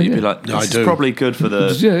Madrid, but you'd be like, this is probably good for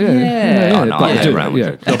the. Yeah. Oh, no, I hate Real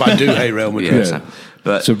Madrid. No, but I do hate Real Madrid. Yeah.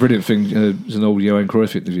 But it's a brilliant thing. There's an old Johan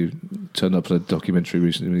Cruyff interview turned up in a documentary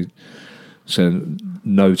recently. Saying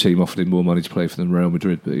no team offered him more money to play for than Real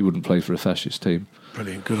Madrid, but he wouldn't play for a fascist team.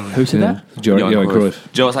 Brilliant, good on you. Who said that? Johan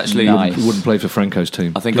Cruyff. Joe, it's actually Nice. He wouldn't play for Franco's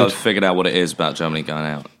team. I think I've figured out what it is about Germany going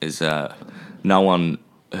out. Is no one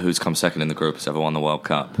who's come second in the group has ever won the World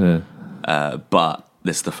Cup. Yeah. But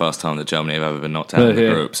this is the first time that Germany have ever been knocked out of the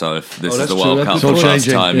group. So if this is that's the true. World That's Cup all for the first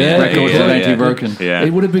changing. time, Records are going to be broken. Yeah.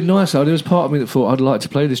 It would have been nice. There was part of me that thought I'd like to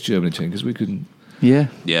play this Germany team because we could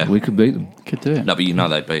beat them. Could do it. No, but you know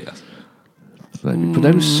they'd beat us. But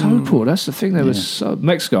they were so poor. That's the thing. They were so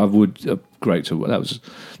Mexico. I would great to. That was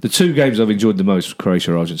the two games I've enjoyed the most: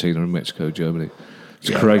 Croatia, Argentina, and Mexico, Germany.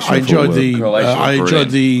 Croatia. I enjoyed Croatia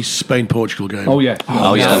was the Spain-Portugal game. Oh yeah.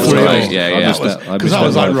 Oh yeah, that was great. Yeah. Because that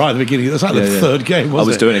was like right at the beginning. It was like the third game, I was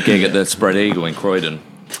wasn't it? doing a gig at the Spread Eagle in Croydon,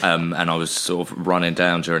 and I was sort of running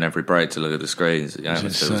down during every break to look at the screens. Yeah, it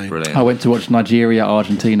was brilliant. I went to watch Nigeria,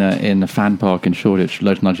 Argentina in a fan park in Shoreditch.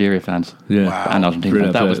 Loads of Nigeria fans. Yeah. And Argentina.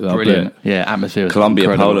 Brilliant. That was I'll brilliant. Yeah, atmosphere was Colombia,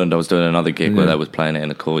 incredible. Poland. I was doing another gig where they was playing it in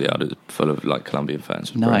the courtyard. It was full of like Colombian fans.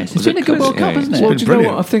 It was Nice. brilliant. It's been a good World Cup, hasn't it? Well, do you know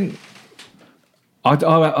brilliant. what? I think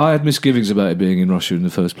I had misgivings about it being in Russia in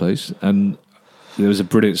the first place, and there was a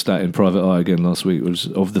brilliant stat in Private Eye again last week. It was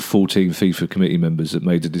of the 14 FIFA committee members that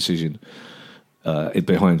made the decision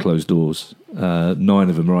behind closed doors. 9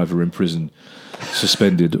 of them are either in prison,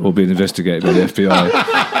 suspended, or being investigated by the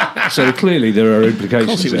FBI. So clearly there are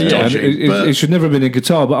implications Of course it there. was dodgy, And it should never have been in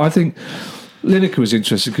Qatar, but I think Lineker was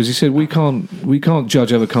interested because he said we can't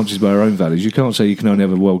judge other countries by our own values. You can't say you can only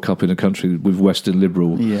have a World Cup in a country with Western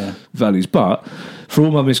liberal values. But for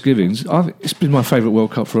all my misgivings, it's been my favourite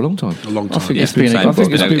World Cup for a long time. A long time. I think It's been I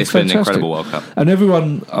think it's been It's been an fantastic. incredible World Cup. And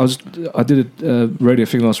everyone, I did a radio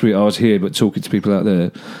thing last week. I was here, but talking to people out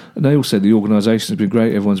there, and they all said the organisation has been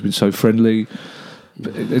great. Everyone's been so friendly.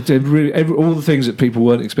 They're really, all the things that people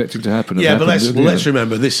weren't expecting to happen. Yeah, but happened, let's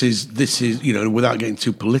remember this is without getting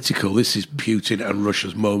too political. This is Putin and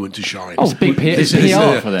Russia's moment to shine. Oh, it's big PR This for is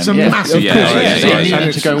them. It's a Yeah. massive. Of course, It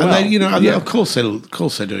needed to go well. And of course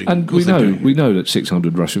they're doing. And of course we they're doing. know that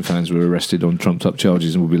 600 Russian fans were arrested on trumped-up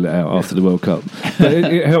charges and will be let out after the World Cup. But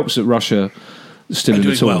it helps that Russia, still in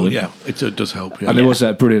the doing well, tournament. yeah. It does help. Yeah. And there was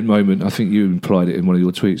that brilliant moment, I think you implied it in one of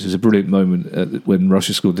your tweets, there's a brilliant moment when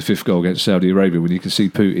Russia scored the 5th goal against Saudi Arabia when you can see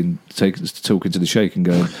Putin talking to the Sheikh and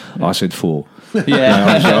going, I said 4.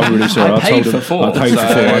 Yeah. I'm really sorry. I paid told for him, 4. I paid for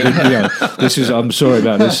 4. I'm sorry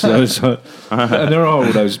about this. And there are all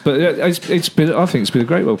those. But I think it's been a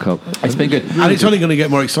great World Cup. It's been good. And it's only going to get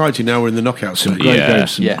more exciting now we're in the knockout stage.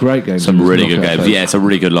 Great games. Some really good games. Yeah, it's a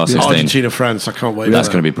really good last 16. Argentina, France, I can't wait. That's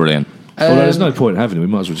going to be brilliant. Although there's no point in having it. We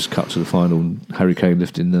might as well just cut to the final and Harry Kane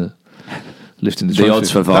lifting the trophy. The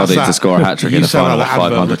odds for Vardy to score a hat-trick in the final are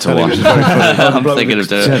 500 to 1. I'm thinking of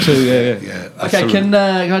doing it. Yeah. Okay, can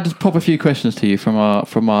I just pop a few questions to you from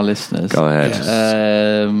our listeners? Go ahead.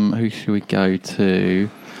 Who should we go to?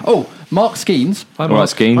 Oh, Mark Skeens. All right,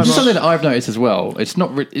 Skeens. This is something that I've noticed as well. It's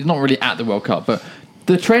not really at the World Cup, but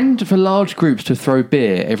the trend for large groups to throw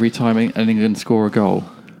beer every time an England score a goal,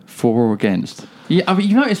 for or against. Yeah, I mean,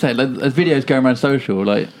 you noticed that as videos going around social,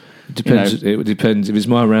 like. It depends. It depends. If it's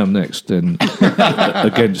my round next, then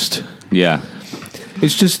against. Yeah.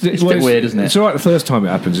 It's just it's a bit weird, isn't it? It's all right the first time it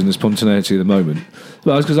happens in the spontaneity of the moment,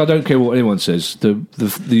 but because I don't care what anyone says, the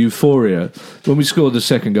euphoria when we scored the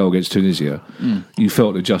 2nd goal against Tunisia, you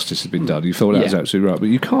felt that justice had been done. You felt that was absolutely right, but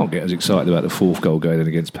you can't get as excited about the 4th goal going in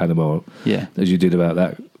against Panama, as you did about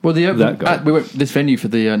that. Well, we went to this venue for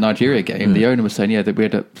the Nigeria game. The owner was saying, that we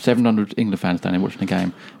had 700 England fans down there watching the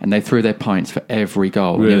game, and they threw their pints for every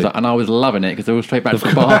goal. Really? And I was loving it because they were all straight back to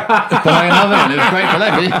the bar, buying another one. It was great for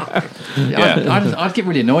them. I'd get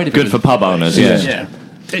really annoyed. Good for pub owners, yeah.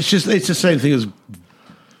 It's the same thing as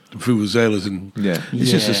vuvuzelas and it's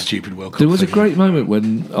just a stupid World Cup. There was a thing. great moment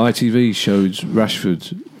when ITV showed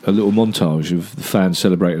Rashford a little montage of the fans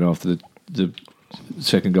celebrating after the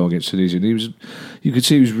 2nd goal against Tunisia, and you could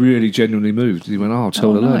see he was really genuinely moved. He went, "I'll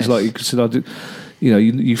tell the lads." Like you said, I did.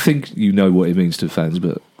 You think you know what it means to fans,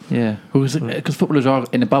 but because footballers are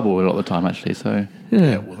in a bubble a lot of the time, actually. So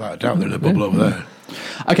without a doubt, they're in a bubble over there.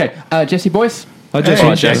 Okay, Jesse Boyce. Hi, Jesse.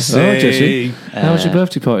 Hey, Jesse. Oh, Jesse. How was your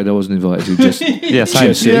birthday party that I wasn't invited to? Jesse.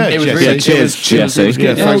 Jesse. It was really cheers, Jesse.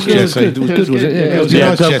 Yeah, thanks, Jesse. It was good, was it? It was Yeah,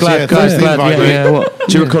 nice, Jesse. glad. What?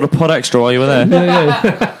 Did you record a pod extra while you were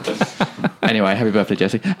there? Anyway, happy birthday,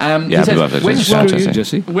 Jesse. Happy birthday,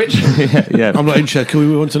 Jesse. Which? Yeah. I'm not interested. Can we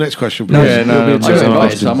move on to the next question, please?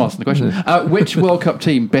 I'm asking the question. Which World Cup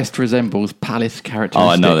team best resembles Palace characteristics? Oh,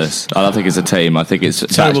 I know this. I don't think it's a team. I think it's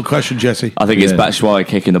Terrible question, Jesse. I think it's Batshuayi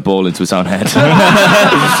kicking the ball into his own head. I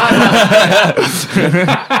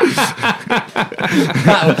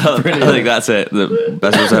think that's it. The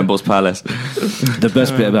best resembles Palace. The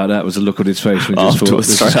best bit about that was the look on his face when he just thought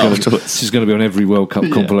this is going to be on every World Cup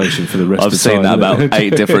compilation for the rest of the time. I've seen that about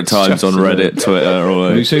 8 different times on Reddit, Twitter.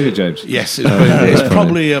 Have you seen it, James? Yes, it's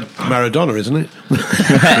probably Maradona, isn't it?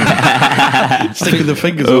 Sticking the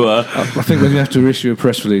fingers up. I think when you have to issue a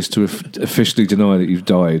press release to officially deny that you've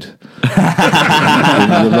died,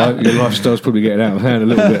 your lifestyle's probably getting out of hand a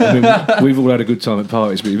little bit. I mean, we've all had a good time at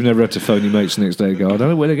parties, but you've never had to phone your mates the next day and go, I don't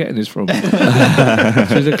know where they're getting this from. So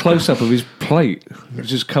there's a close-up of his plate,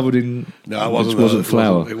 just covered in... No, it wasn't. Which wasn't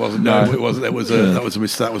flour. It wasn't. No, it wasn't. That was a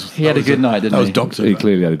mistake. He had a good night, didn't he? That was Doctor. He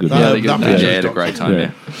clearly had a good night. He had a great time,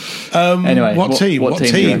 yeah. Anyway, what team? What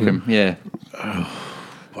team? Do you reckon? Yeah.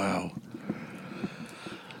 Wow.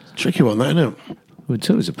 Tricky one, that, isn't it? Well,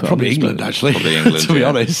 until it's a Probably England, actually. Probably England, to be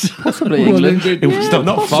honest. Possibly England. It was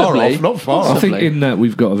not far off. Not far off. I think in that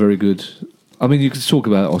we've got a very good... I mean, you could talk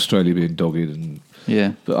about Australia being dogged and...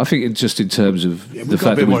 Yeah. But I think just in terms of the fact that we've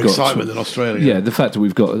got a bit more we've got excitement than Australia. Yeah, the fact that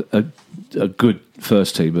we've got a good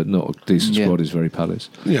first team but not a decent squad is very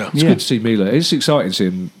Palace. Yeah. It's good to see Milo. It's exciting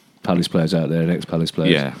seeing Palace players out there and ex-Palace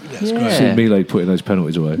players. Yeah. Seeing Milo putting those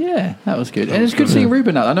penalties away. Yeah, that was good. And it's good seeing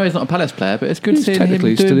Ruben out. I know he's not a Palace player, but it's good seeing him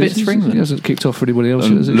doing bits for England. He hasn't kicked off for anybody else.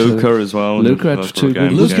 And has he? Luca as well. Luca had 2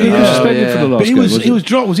 good. Luca, He was suspended for the last But game. he was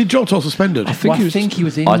dropped. Was he dropped or suspended? I think he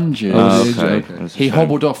was injured. Okay. He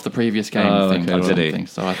hobbled off the previous game. I think. Did he?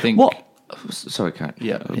 So I think. What? Sorry, Kat.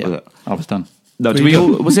 Yeah. I was done. No, did we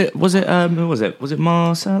all, was it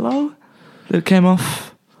Marcelo that came off?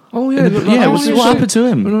 Oh yeah, What happened to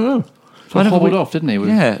him? I don't know. He hobbled off, didn't he?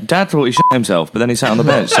 Yeah, Dad thought he shit himself, but then he sat on the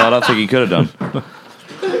bench, so I don't think he could have done.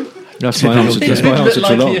 That's my answer. That's my answer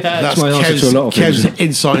to a lot. That's my answer to a lot of Kev's things.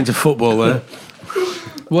 insight into football there.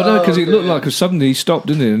 Well, no, because it looked like suddenly he stopped,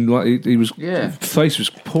 didn't he? And like he was, face was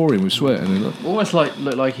pouring with sweat, and almost looked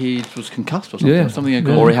like he was concussed or something. Yeah. Something.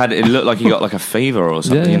 Or it looked like he got like a fever or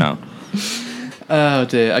something, you know. Oh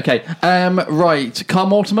dear. Okay. Right. Carl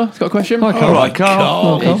Mortimer's got a question. Hi, Carl. All right,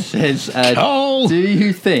 Carl. It says, Carl. do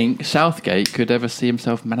you think Southgate could ever see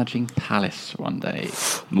himself managing Palace one day?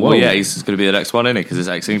 Well, yeah, he's going to be the next one, isn't he? Because he's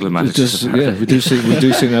ex-England manager. Just, yeah, we do seem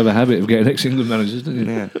to have a habit of getting ex-England managers, don't you?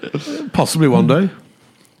 Yeah. Possibly one day.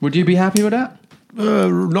 Would you be happy with that?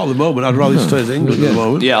 Not at the moment. I'd rather stay in England at the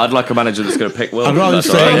moment. Yeah, I'd like a manager that's going to pick well. I'd rather That's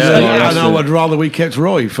stay. right, yeah. I know. I'd rather we kept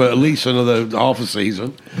Roy for at least another half a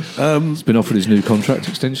season. He's been offered his new contract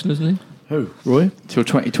extension, hasn't he? Who? Roy? Till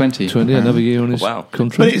 2020. 20, another year on his Wow.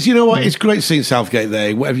 contract. But it's, you know what? It's great seeing Southgate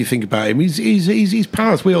there. Whatever you think about him, he's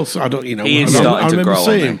Paris. We also, I don't, you know, He is I starting to remember grow on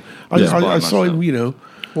seeing him. me. I saw him, you know,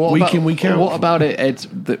 week in, week out. What about it, Ed,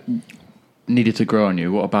 that needed to grow on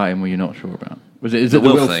you? What about him were you not sure about? Is it the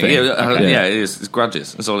will thing? Yeah, it is. It's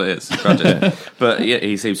grudges. That's all it is. It's grudges. But yeah,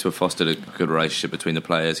 he seems to have fostered a good relationship between the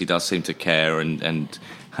players. He does seem to care and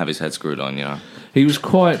have his head screwed on, you know. He was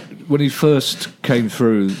quite, when he first came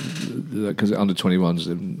through, because under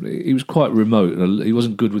 21s, he was quite remote. He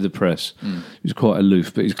wasn't good with the press. He was quite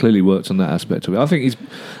aloof, but he's clearly worked on that aspect of it.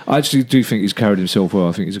 I actually do think he's carried himself well.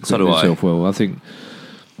 I think he's acquitted himself well. I think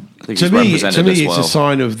he's to me, represented us it's well. a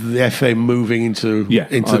sign of the FA moving into the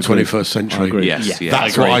 21st century. I agree. Yes, Yeah. yeah.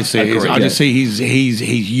 That's what I see. I just see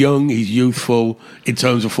he's young, he's youthful in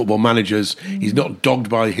terms of football managers. He's not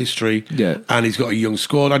dogged by history, and he's got a young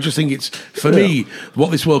squad. I just think it's, for me,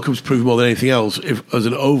 what this World Cup's proven more than anything else, as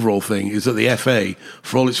an overall thing, is that the FA,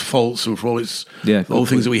 for all its faults and for all its all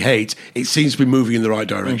things that we hate, it seems to be moving in the right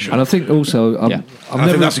direction. And I think also, I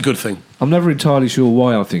think that's a good thing. I'm never entirely sure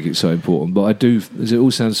why I think it's so important, but I do, as it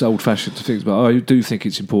all sounds old-fashioned to think about, I do think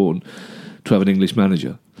it's important to have an English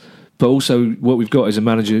manager. But also, what we've got is a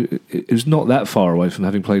manager who's not that far away from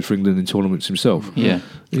having played for England in tournaments himself. Yeah.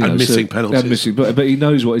 Missing penalties. But he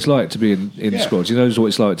knows what it's like to be in squads. He knows what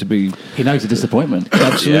it's like to be... He knows the disappointment.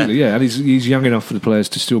 Absolutely, yeah. And he's young enough for the players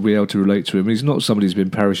to still be able to relate to him. He's not somebody who's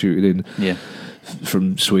been parachuted in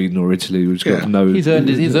from Sweden or Italy who's got to know... He's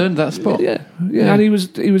earned that spot. Yeah, and he was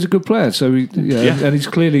a good player. So and he's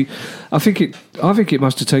clearly... I think it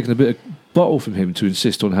must have taken a bit of bottle from him to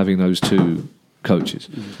insist on having those two coaches.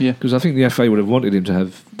 Yeah. Because I think the FA would have wanted him to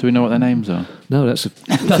have... Do we know what their names are? No, that's the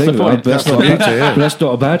point. But that's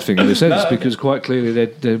not a bad thing in a sense, because quite clearly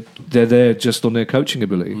they're there just on their coaching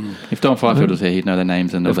ability. If Don Fifield was here, he'd know their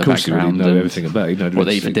names and know their background. He'd know everything about it. He'd know what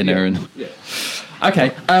they eat for dinner. Okay,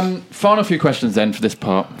 final few questions then for this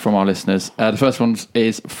part from our listeners. The first one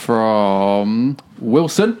is from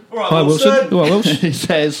Wilson. Hi, Wilson. All right, Wilson. He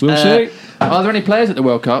says, We'll see. are there any players at the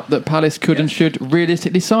World Cup that Palace could and should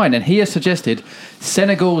realistically sign? And he has suggested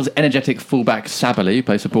Senegal's energetic fullback Sabali, who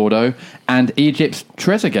plays for Bordeaux, and Egypt's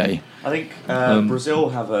Trezeguet. I think Brazil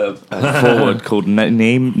have a forward called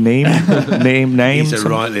Name. He's a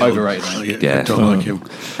rightly Overrated. I don't like him.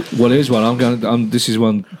 Well, here's one. This is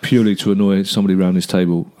one purely to annoy somebody around this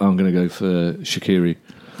table. I'm going to go for Shaqiri.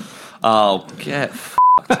 Oh, get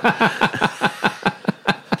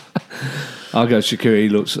I'll go Shaqiri.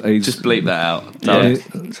 He's just bleep that out.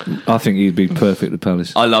 I think he'd be perfect at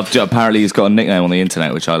Palace. I love. Apparently, he's got a nickname on the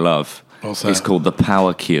internet which I love. What's that? It's called the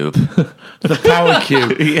Power Cube. The Power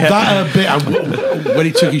Cube. That bit when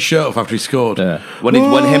he took his shirt off after he scored. Yeah. When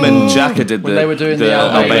him and Xhaka did When they were doing the the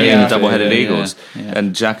Albanian double-headed Eagles, yeah.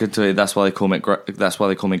 and Xhaka, that's why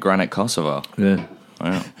they call me Granite Kosovo. Yeah.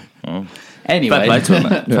 Wow. Anyway, Fair play to him,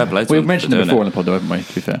 man. Fair play to we've him mentioned for it doing before on the pod, though, haven't we?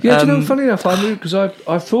 To be fair. Yeah, do you know, funny enough, I knew because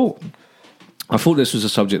I thought this was a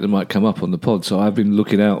subject that might come up on the pod, so I've been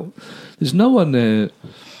looking out. There's no one there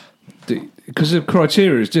because the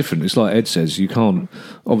criteria is different. It's like Ed says, you can't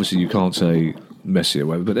say Messi or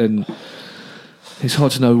whatever, but then it's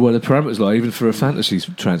hard to know where the parameters lie, even for a fantasy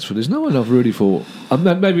transfer. There's no one I've really thought.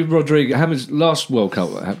 Maybe Rodrigo. James last World Cup.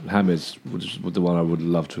 James was the one I would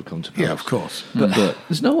love to have come to. Paris. Yeah, of course. But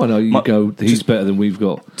there's no one you go. He's better than we've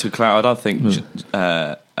got. To clarify, I don't think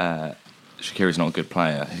Shaqiri's not a good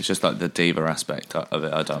player. It's just like the diva aspect of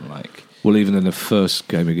it I don't like. Well, even in the first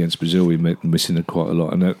game against Brazil, we missing it quite a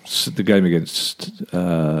lot. And that's the game against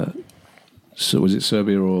was it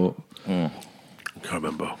Serbia or? Can't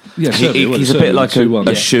remember. Yeah, Serbia, he's a bit like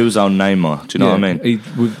a shoes on Neymar. Do you know what I mean?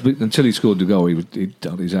 Until he scored the goal,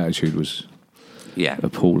 his attitude was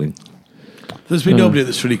appalling. There's been nobody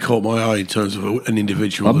that's really caught my eye in terms of an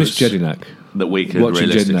individual. I miss Jedinak. That we could Watching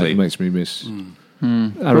realistically Jedinak makes me miss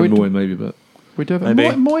Aaron Moy, maybe, but We do have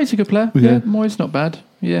Maybe. Moy's a good player. Yeah. Yeah, Moy's not bad.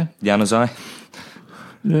 Yeah. Januzaj.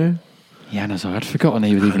 yeah. Januzaj, I'd forgotten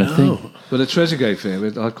he was even a thing. But the Trezeguet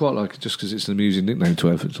thing, I quite like it just because it's an amusing nickname to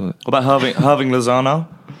have. It's like, What about Irving Lozano?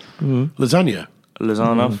 Lasagna.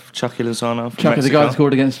 Chucky Lozano. Chuck is the guy that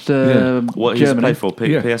scored against What he's Germany. played for?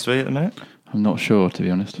 PSV at the minute? I'm not sure, to be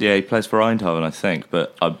honest. Yeah, he plays for Eindhoven, I think,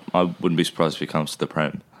 but I wouldn't be surprised if he comes to the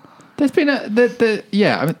Prem. There's been to be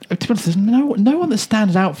honest, there's no one that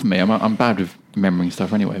stands out for me. I'm bad with remembering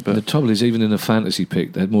stuff anyway. But The trouble is, even in a fantasy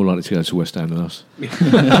pick, they're more likely to go to West Ham than us. Yeah.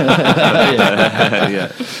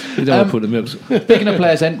 You don't want to put the milks. Speaking of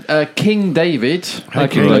players, then King David,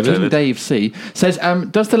 King Dave C says,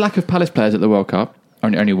 does the lack of Palace players at the World Cup,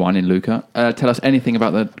 only one in Luca, tell us anything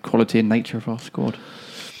about the quality and nature of our squad?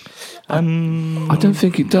 I don't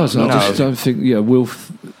think it does. I just don't think. Yeah,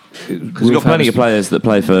 Wilf. Because you've got plenty of players that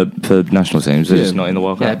play for national teams. They're just not in the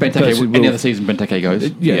World Yeah, Cup. Benteke, any other season Benteke goes.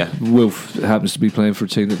 Yeah, Wilf happens to be playing for a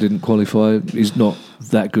team that didn't qualify. He's not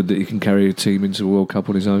that good that he can carry a team into a World Cup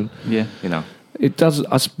on his own. Yeah, You know, It does.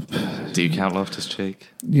 do you count Loftus-Cheek?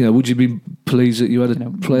 You know, would you be pleased that you had a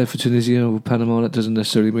player for Tunisia or Panama? That doesn't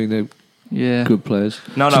necessarily mean they're good players.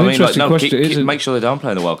 No, It's I an mean, interesting question. make sure they don't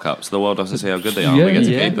play in the World Cup, so the world doesn't see how good they are. We get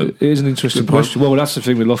to keep them. It is an interesting question. Well, that's the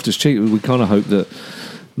thing with Loftus-Cheek. We kind of hope that.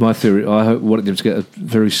 My theory, I wanted him to get a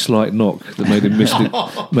very slight knock that made him miss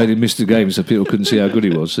the game, so people couldn't see how good he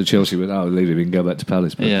was. So Chelsea went, leave him, he can go back to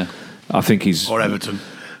Palace. But I think he's Or Everton.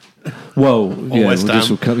 well, West Ham. this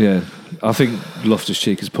will come. Yeah, I think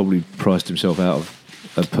Loftus-Cheek has probably priced himself out of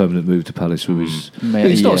a permanent move to Palace. With his,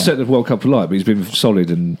 he's not set the World Cup alight, but he's been solid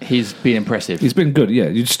and he's been impressive. He's been good. Yeah,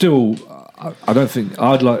 you'd still. I don't think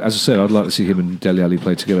I'd like. As I said, I'd like to see him and Dele Alli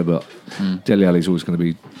play together, but Dele Alli's always going to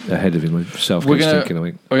be ahead of him when Southgate's thinking. I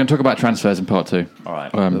think we're going to talk about transfers in part 2. All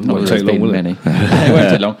right. Not won't that take there's long, been will it? many. It won't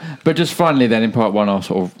take long. But just finally, then in part 1, our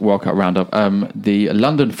sort of World Cup roundup. The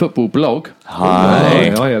London Football Blog. Hi.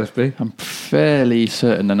 Hi, LFB. I'm fairly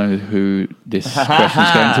certain I know who this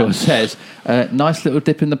question's going to. Says, nice little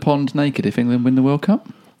dip in the pond naked if England win the World Cup.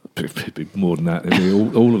 It'd be more than that. It'd be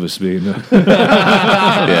all of us being there.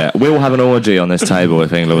 Yeah, we'll have an orgy on this table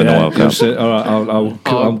if England win the World Cup. All right,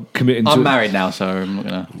 I'm committing to. I'm married now, so I'm not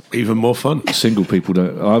going to. Even more fun. Single people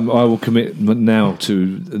don't. I will commit now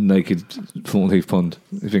to a naked Thornton Heath Pond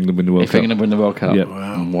if England win the World If Cup. England win the World Cup. Yep.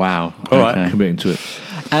 Wow. All right, committing to it.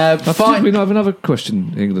 Fine. We have another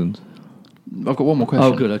question, England. I've got one more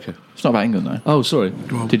question. Oh, good. Okay. It's not about England, though. Oh, sorry.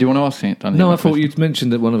 Did you want to ask it? No, I thought you'd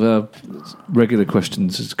mentioned that one of our regular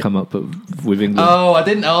questions has come up with England. Oh, I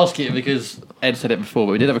didn't ask it because Ed said it before,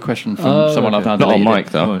 but we did have a question from someone I found Not on deleted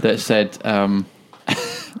mic, though. that said,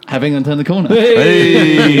 have England turned the corner?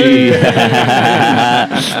 Hey!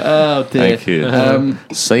 Oh, dear. Thank you.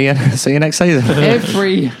 See you next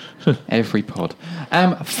season. Every pod.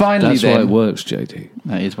 Finally, That's then. why it works, JD.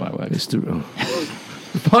 That is why it works. It's the,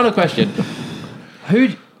 Final question.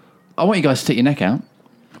 I want you guys to stick your neck out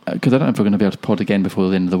because I don't know if we're going to be able to pod again before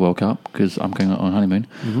the end of the World Cup because I'm going on honeymoon.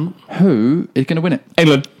 Mm-hmm. Who is going to win it?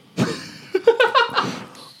 England.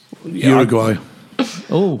 Uruguay.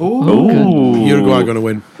 Oh, Uruguay going to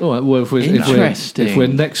win. all right. Well, Interesting. if we're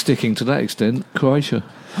neck sticking to that extent, Croatia.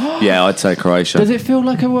 Yeah, I'd say Croatia. Does it feel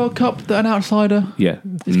like a World Cup that an outsider Yeah,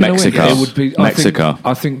 is going to win? Mexico. it would be. Mexico.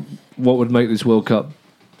 I think what would make this World Cup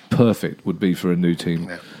perfect would be for a new team.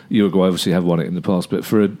 Yeah. Uruguay obviously have won it in the past, but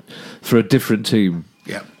for a different team.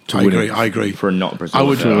 Yeah, To I win agree. it. I agree. For a not Brazil. I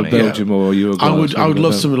would- For Germany. Belgium or Uruguay. I would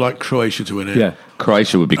love something something like Croatia to win it. Yeah,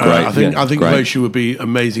 Croatia would be great. I think Great. Croatia would be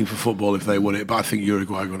amazing for football if they won it, but I think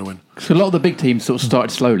Uruguay are going to win. So a lot of the big teams sort of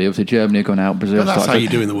started slowly. Obviously, Germany have gone out. Brazil. But that's started how you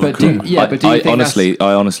do in the World but do, Cup. Yeah, but do you think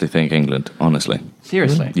I honestly think England. Honestly, that's,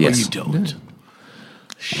 seriously? yes. Well, you don't.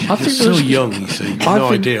 I You're think so there's- young, you see. I No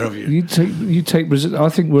think idea of you. You take Brazil. I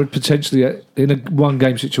think we're potentially in a one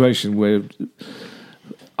game situation where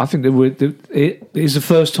I think that it is the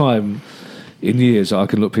first time in years I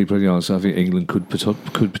can look people in the eyes. I think England could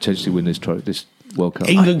potentially win this World Cup.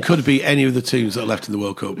 England could be any of the teams that are left in the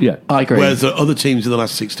World Cup. Yeah, I agree. Whereas there are other teams in the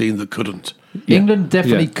last 16 that couldn't. England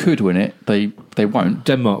definitely Yeah. could win it. They won't.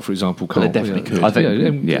 Denmark, for example, But they can't. definitely could. I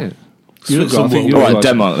think- yeah. Switzerland I think will. All Uruguay- right,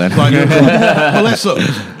 Denmark then. Like, well, let's look.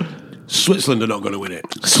 Switzerland are not going to win it.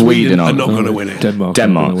 Sweden are are not going to win it. Denmark.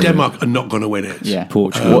 Denmark are not going to win it. Yeah.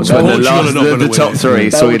 Portugal. What's when Portugal are not gonna the win top it.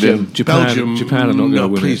 three? Sweden. Japan are not going to no,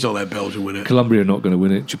 win please it. don't let Belgium win it. Colombia are not going to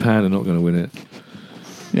win it. Japan are not going to win it.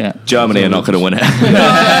 Yeah. Germany are not going to win it.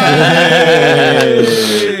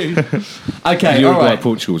 Okay. Uruguay, all right.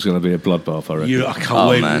 Portugal is going to be a bloodbath, I reckon. I can't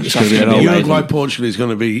wait. man. It's It's gonna be an old- Uruguay, Portugal is going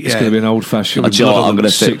to be. It's going to be an old-fashioned. Do you know what, I'm going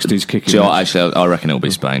to say 60s kicking. Do you know what, actually, I reckon it'll be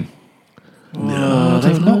Spain.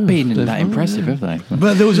 They've not been that impressive, have they?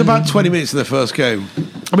 But there was about 20 minutes in the first game.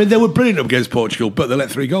 I mean, they were brilliant up against Portugal, but they let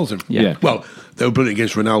 3 goals in. Yeah. Well, they were brilliant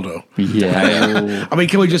against Ronaldo. Yeah. I mean,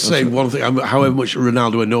 can we just say one thing? However much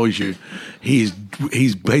Ronaldo annoys you, he is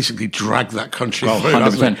he's basically dragged that country through.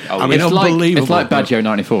 100%. I mean, unbelievable. It's like Baggio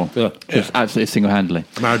 94. Just absolutely single-handedly.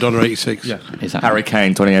 Maradona 86. Yeah. Exactly. Harry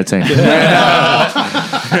Kane 2018. Okay,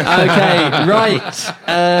 right.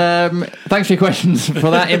 Thanks for your questions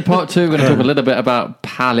for that. In part 2, we're going to talk a little bit about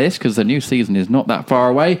Palace because the new season is not that far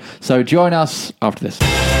away. So join us after this.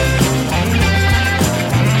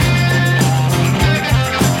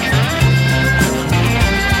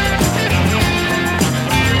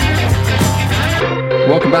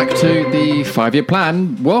 Welcome back to the 5-Year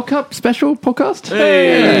Plan World Cup special podcast.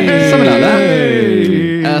 Hey! Something like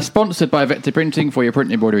that. Sponsored by Vector Printing for your print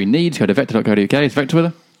and embroidery needs. Go to vector.co.uk. Is Vector with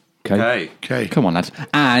her? Okay. Come on, lads.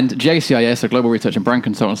 And JCIS, a global research and brand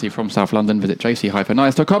consultancy from South London. Visit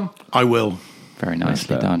jc-is.com. I will. Very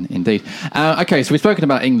nicely done, indeed. Okay, so we've spoken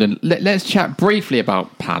about England. Let's chat briefly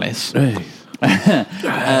about Palace. Hey.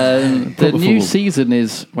 The new season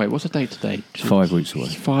is... Wait, what's the date today? 5 weeks away.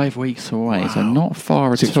 5 weeks away, so not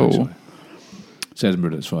far at all. It's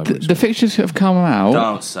Edinburgh, it's 5 weeks The fixtures have come out.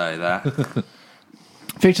 Don't say that.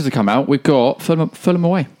 Fixtures have come out. We've got Fulham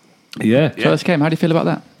away. Yeah. First game. How do you feel about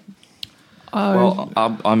that? Well,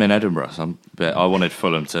 I'm in Edinburgh, so I wanted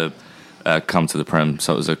Fulham to come to the Prem,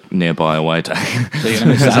 so it was a nearby away day. So you're going to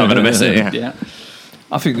miss I'm going to miss it, Yeah.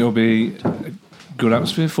 I think there'll be a good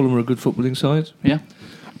atmosphere. Fulham are a good footballing side. Yeah.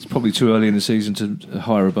 It's probably too early in the season to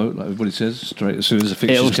hire a boat, like everybody says, straight as soon as the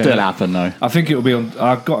fixtures It'll came still out. happen, though. I think it'll be on...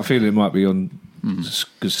 I've got a feeling it might be on...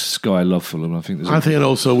 Because Sky love Fulham. I think and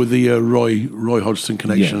also with the Roy Hodgson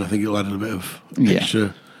connection, Yeah. I think it'll add a bit of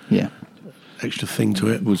extra thing to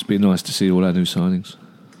it. would be nice to see all our new signings.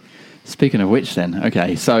 Speaking of which, then,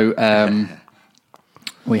 okay, so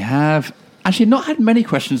we have actually not had many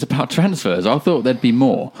questions about transfers. I thought there'd be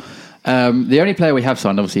more. The only player we have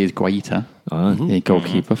signed, obviously, is Guaita, the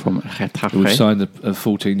goalkeeper from Getafe. We've signed a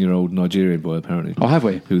 14-year-old Nigerian boy, apparently. Oh, have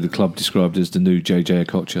we? Who the club described as the new JJ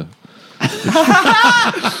Okocha.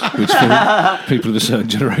 which for people of a certain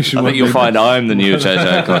generation... I think you'll find I'm the new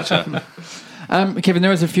JJ Okocha. Kevin,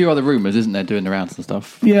 there is a few other rumours, isn't there, doing the rounds and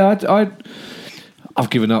stuff? Yeah, I've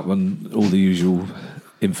given up on all the usual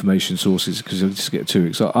information sources because I just get too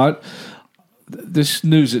excited. This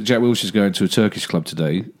news that Jack Wilshere's going to a Turkish club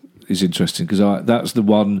today is interesting because that's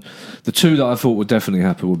the two that I thought would definitely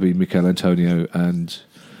happen would be Mikel Antonio and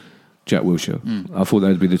Jack Wilshere. I thought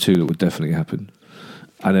they'd be the two that would definitely happen.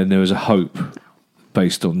 And then there was a hope,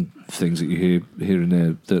 based on things that you hear here and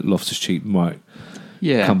there, that Loftus-Cheek might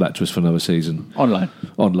come back to us for another season. On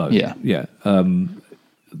loan. Yeah.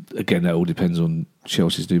 Again, that all depends on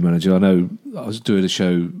Chelsea's new manager. I know I was doing a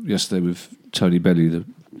show yesterday with Tony Belly, the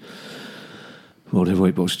World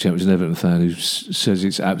Heavyweight Boxing Champion, an Everton fan, who says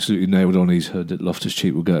it's absolutely nailed on. He's heard that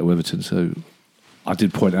Loftus-Cheek will go to Everton, so... I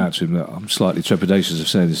did point out to him that I'm slightly trepidatious of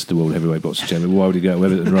saying this to the World Heavyweight Boxing Champion. Why would he go to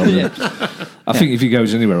Everton rather than... I think if he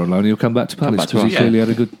goes anywhere on loan, he'll come back to Palace because he clearly had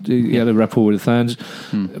he had a rapport with the fans.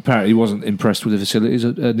 Apparently, he wasn't impressed with the facilities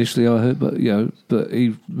initially, I heard, but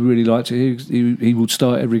he really liked it. He would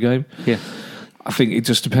start every game. Yeah. I think it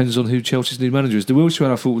just depends on who Chelsea's new manager is. The Wilshere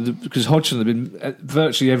one, I thought, because Hodgson had been...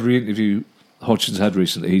 Virtually every interview Hodgson's had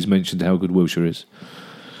recently, he's mentioned how good Wilshere is.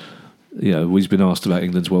 He's been asked about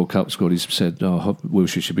England's World Cup squad. He's said,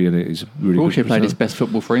 Wilshere should be in it. He's really Wilshere good. played his best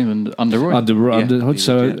football for England under Roy.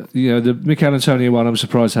 The Mikel Antonio one, I'm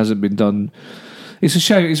surprised hasn't been done. It's a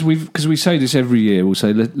shame because we say this every year. We'll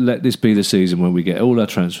say let this be the season when we get all our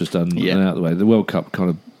transfers done and out of the way. The World Cup kind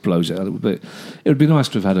of blows it out a little bit. It would be nice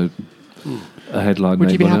to have had a headline.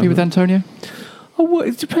 Would you be happy with Antonio? Oh, well,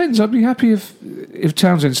 it depends. I'd be happy if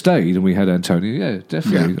Townsend stayed and we had Antonio. Yeah,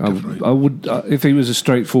 definitely. Yeah, definitely. I would if he was a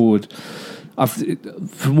straightforward.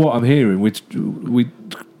 From what I'm hearing, we're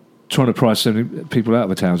trying to price people out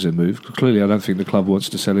of a Townsend move. Clearly, I don't think the club wants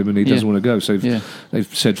to sell him, and he doesn't want to go. So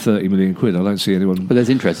they've said 30 million quid. I don't see anyone. But there's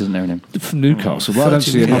interest, isn't there, in him? From Newcastle. Well, I don't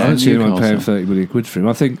see anyone paying 30 million quid for him.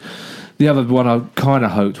 I think the other one I kind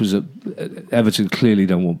of hoped was that Everton clearly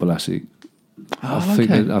don't want Balassi. I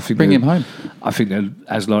think bring him home. I think they're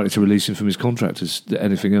as likely to release him from his contract as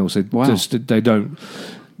anything else. They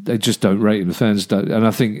just don't rate him. The fans don't, and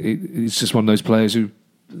I think it's just one of those players who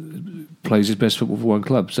plays his best football for one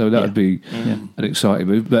club. So that would be an exciting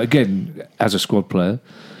move. But again, as a squad player.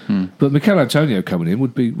 But Mikel Antonio coming in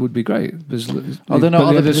would be great. Are there not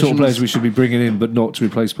other the sort of players we should be bringing in, but not to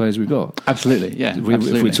replace players we've got? Absolutely, yeah. If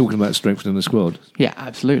we're talking about strengthening the squad, yeah,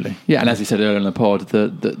 absolutely, yeah. And as you said earlier in the pod,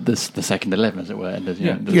 the second 11, as it were, and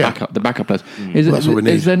the backup players.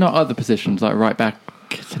 Is there not other positions like right back,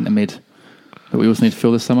 centre mid that we also need to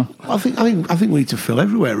fill this summer? I think we need to fill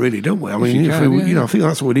everywhere, really, don't we? I mean, I think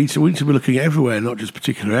that's what we need to. We need to be looking at everywhere, not just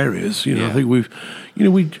particular areas. I think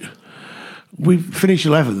We finished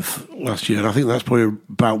 11th last year, and I think that's probably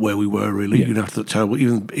about where we were. Really, after the terrible,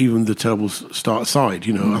 even the terrible start aside,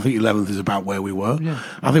 I think 11th is about where we were. Yeah.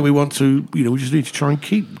 I think we want to, we just need to try and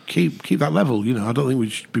keep that level. I don't think we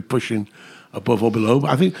should be pushing above or below, but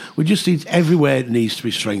I think we just need everywhere needs to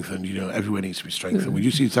be strengthened. Everywhere needs to be strengthened. Yeah. We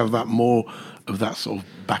just need to have that more of that sort of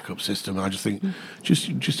backup system. And I just think just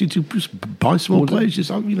need to just buy some more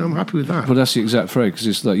players. I'm happy with that. Well, that's the exact phrase, because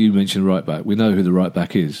it's like you mentioned, right back. We know who the right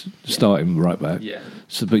back is, starting right back. Yeah.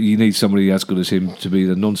 So, but you need somebody as good as him to be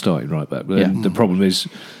the non-starting right back. But then the problem is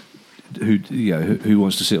who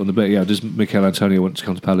wants to sit on the bench? Yeah, does Mikel Antonio want to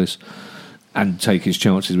come to Palace and take his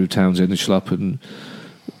chances with Townsend and Schlupp and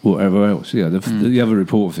whatever else? Yeah, the other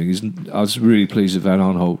important thing is I was really pleased that Van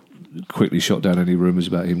Aanholt quickly shot down any rumours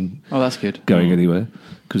about him that's good. Going anywhere,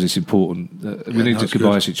 because it's important. We need to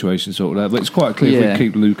goodbye situation sort of that. But it's quite clear if we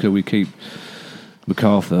keep Luca, we keep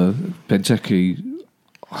MacArthur, Benteke.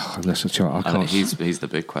 Unless I can't. He's the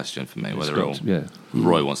big question for me. Whether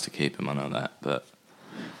Roy wants to keep him, I know that, but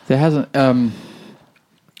there hasn't.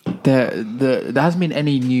 There hasn't been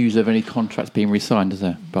any news of any contracts being re-signed, is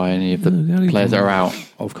there, by any of the players that are out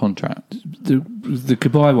of contract? The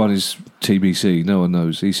Kabay one is TBC. No one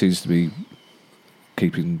knows. He seems to be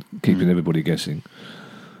keeping everybody guessing.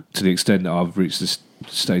 To the extent that I've reached this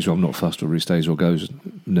stage where I'm not fussed whether he stays or goes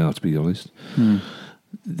now, to be honest.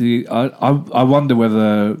 I wonder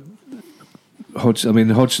whether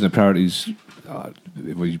Hodgson apparently is,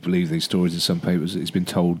 well, you believe these stories in some papers, he's been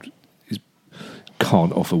told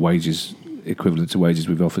can't offer wages equivalent to wages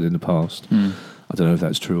we've offered in the past. I don't know if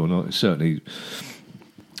that's true or not. It certainly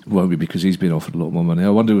won't be, because he's been offered a lot more money. I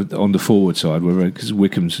wonder on the forward side, whether, because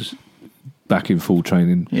Wickham's back in full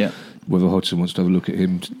training, whether Hodgson wants to have a look at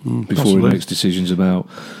him before he makes decisions about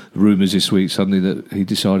rumours this week suddenly that he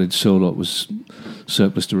decided Sorloth was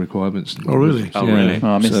surplus to requirements. Oh, really? Really? Oh,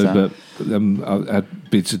 I missed that. But I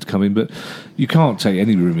had bids had come in, but you can't take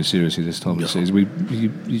any rumours seriously this time of the season.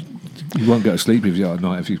 You won't go to sleep if you're at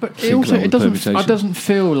night if you. But it doesn't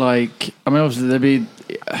feel like. I mean, obviously there'll be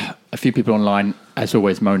a few people online, as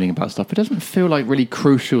always, moaning about stuff. It doesn't feel like really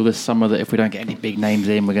crucial this summer that if we don't get any big names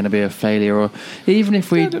in, we're going to be a failure. Or even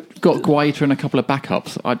if we got Guaita and a couple of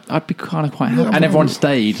backups, I'd be kind of quite happy. And everyone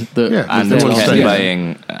stayed. And everyone kept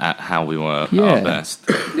playing at how we were at our best.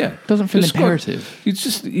 Yeah, doesn't feel imperative. It's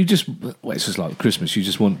just like Christmas. You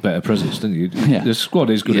just want better presents, don't you? Yeah. The squad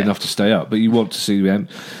is good enough to stay up, but you want to see them.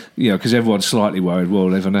 Because everyone's slightly worried. Well,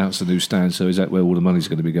 they've announced a new stand, so is that where all the money's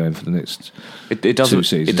going to be going for the next 2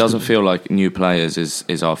 seasons? It doesn't feel like new players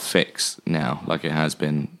is our fix now, like it has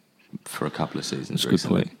been for a couple of seasons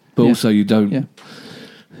recently. Good point. But also, you don't. Yeah.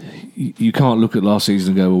 You can't look at last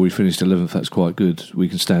season and go, well, we finished 11th, that's quite good. We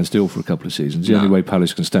can stand still for a couple of seasons. The only way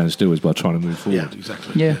Palace can stand still is by trying to move forward. Yeah,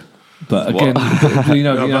 exactly. Yeah. But again,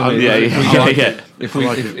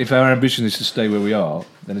 if our ambition is to stay where we are,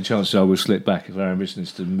 then the chances are we'll slip back. If our ambition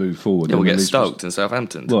is to move forward, we'll get stoked in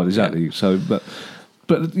Southampton. Well, exactly. Yeah. So, but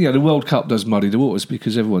the World Cup does muddy the waters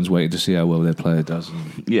because everyone's waiting to see how well their player does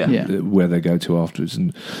and where they go to afterwards.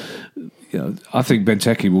 And I think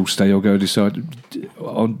Benteke will stay or go, dependent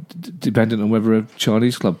on whether a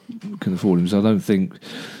Chinese club can afford him. So I don't think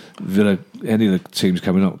Villa, any of the teams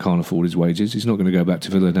coming up, can't afford his wages. He's not going to go back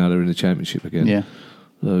to Villa now they're in the Championship again. Yeah.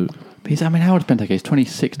 So, how old is Benteke? He's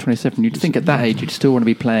 26, 27. You'd think at that age you'd still want to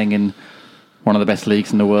be playing in one of the best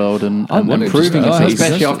leagues in the world and improving yourself,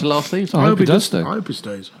 especially after last season. I hope he does stay. I hope he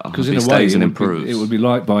stays. Because in a way, it would be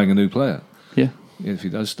like buying a new player. Yeah. If he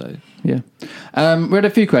does stay. Yeah. We had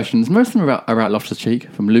a few questions. Most of them are about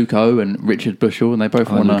Loftus-Cheek, from Luke O and Richard Bushell, and they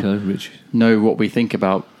both want to know what we think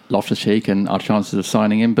about Loftus-Cheek and our chances of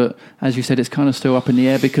signing him. But as you said, it's kind of still up in the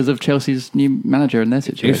air because of Chelsea's new manager and their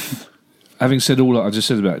situation. Having said all that I just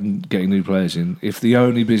said about getting new players in, if the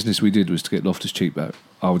only business we did was to get Loftus-Cheek back,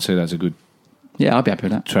 I would say that's a good I'd be happy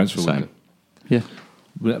with that. Transfer window. Yeah.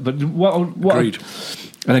 But what agreed.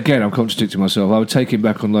 And again, I'm contradicting myself. I would take him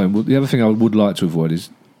back on loan. Well, the other thing I would like to avoid is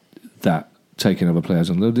taking other players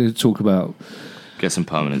on loan. They talk about... Get some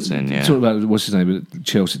permanence in, yeah. Talk about, what's his name at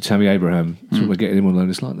Chelsea, Tammy Abraham. Talk about getting him on loan.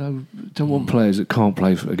 It's like, no, don't want players that can't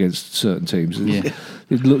play against certain teams.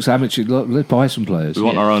 It looks amateur. Let's buy some players. We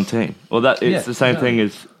want our own team. Well, it's the same thing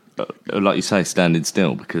as, like you say, standing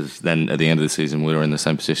still, because then at the end of the season we were in the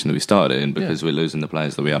same position that we started in because we're losing the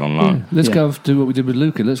players that we had on loan. Yeah. Let's go and do what we did with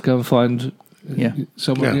Luka. Let's go and find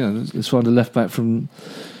someone. Let's find a left back from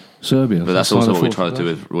Serbia. But that's also what we tried to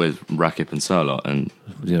do with Rakip and Sorloth, and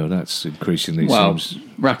that's increasingly. Well,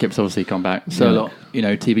 Rakip's obviously come back. Sorloth,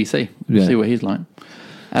 TBC. We'll see what he's like.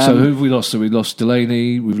 So who have we lost? So we lost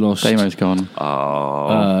Delaney. We've lost. Damo's gone.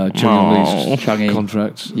 Changi's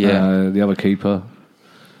contract. Yeah. The other keeper.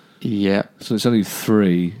 Yeah. So it's only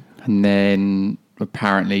 3. And then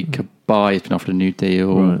apparently Kabai's been offered a new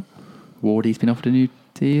deal. Right. Wardy's been offered a new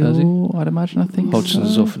deal, Has he? I'd imagine, I think.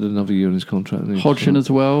 Hodgson's so. offered another year on his contract. Hodgson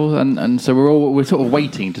as well, and so we're sort of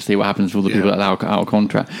waiting to see what happens with all the people that are out of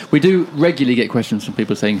contract. We do regularly get questions from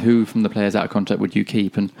people saying who from the players out of contract would you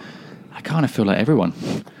keep, and I kind of feel like everyone.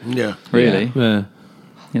 Yeah, really. Yeah.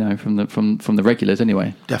 You know, from the regulars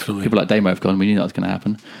anyway. Definitely. People like Damo have gone. We knew that was going to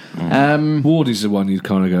happen. Wardy's the one you'd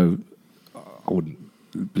kind of go, I wouldn't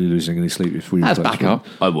be losing any sleep if we. That's back up.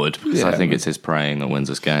 I would, because I think it's his praying that wins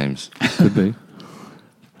us games. Could be.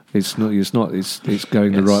 It's not. It's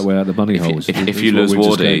going the right way out the money holes. If you lose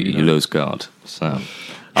Wardy, you lose God. So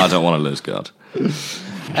I don't want to lose God.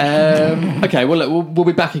 Okay, well, look, we'll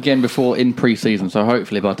be back again before in pre-season, so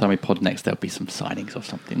hopefully by the time we pod next, there'll be some signings or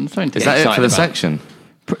something. Is that it for the section?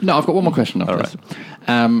 No, I've got one more question after this.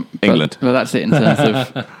 England. Well, that's it in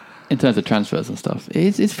terms of transfers and stuff.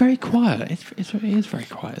 It's very quiet. It is very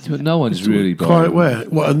quiet. But no one's really quiet. Where?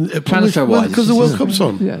 What? Transfer-wise, because the World Cup's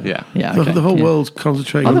on. Yeah. Okay. The whole world's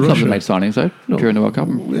concentrating on Other clubs Russia. have made signings though during the World Cup.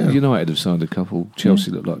 United have signed a couple.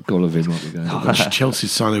 Chelsea look like Golovin might be going. Chelsea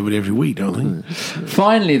sign every week, don't they?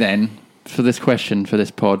 Finally, then, for this question for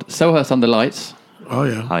this pod, Selhurst Under Lights Oh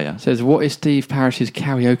yeah. Hiya. says, "What is Steve Parrish's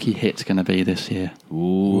karaoke hit going to be this year?"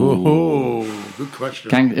 Oh, good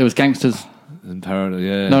question. It was Gangsters. In Paradise,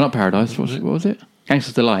 yeah. No, not Paradise. What was it?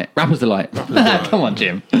 Gangsters Delight. Rapper's Delight. Come on,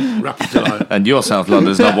 Jim. Rapid delight. And you're South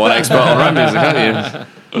London's number one expert on rap music, aren't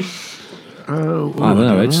you? Oh, I don't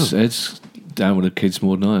know. Ed's down with the kids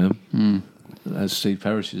more than I am. As Steve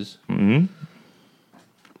Parrish is. Mm-hmm.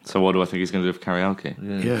 So what do I think he's going to do for karaoke?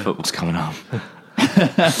 Yeah. Football's coming up.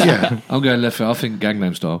 Yeah. I'm going left. I think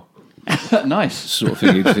Gangnam Style. Nice. Sort of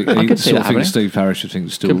thing. He'd think, I could see that happening. Steve Parrish would think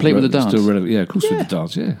still Complete with the dance. Still relevant. Yeah, of course Yeah. with the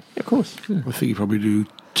dance. Yeah. Yeah, of course. I think you probably do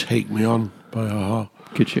 "Take Me On" by a-ha.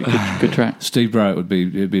 Good shit. Good track. Steve Barrett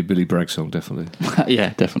it'd be a Billy Bragg song, definitely.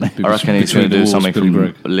 Yeah, definitely. I reckon he's going to Between the do Walls, something Billy from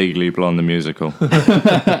Bragg. Legally Blonde the musical.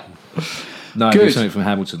 No, Good. it'd be something from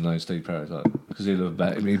Hamilton though, Steve Parrish, because he'd be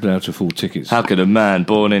able to afford tickets. How could a man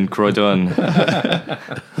born in Croydon?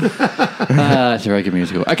 It's a very good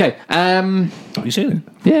musical. Okay. Have you seen it?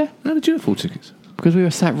 Yeah, How did you afford tickets? because we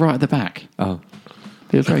were sat right at the back. Oh,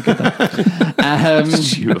 It was very good.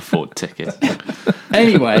 You afford tickets.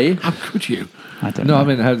 Anyway, How could you? I don't no, know. I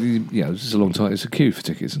mean, how do you, this is a long time. It's a queue for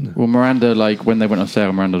tickets, isn't it? Well, Miranda, when they went on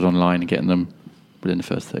sale, Miranda was online and getting them within the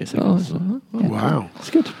first 30 seconds. Wow. It's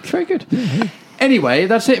good. It's very good. Anyway,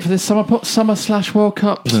 that's it for this summer/World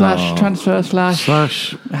Cup /transfer/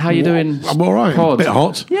 Slash. How you doing? I'm all right. pod? Bit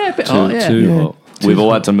hot. Yeah, a bit hot. Yeah. Too hot. We've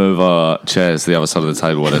all had to move our chairs to the other side of the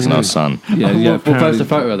table where there's no sun. Yeah, We'll post apparently- a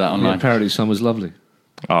photo of that online. Yeah, apparently, summer's lovely.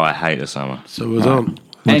 Oh, I hate the summer. So it was on.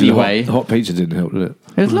 Anyway, the hot pizza didn't help, did it?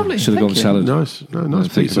 it was lovely. Should have Thank gone you. salad. Nice. No, nice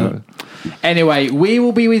Think pizza. about it. Anyway, we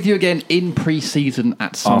will be with you again in pre-season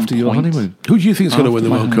at some After your point. honeymoon. Who do you think is going to win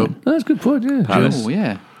the my World honeymoon. Cup? That's a good point. Yeah. Palace. Oh,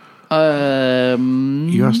 yeah.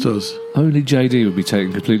 You asked us. Only JD would be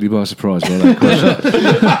taken completely by surprise by that question.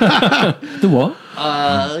 The what?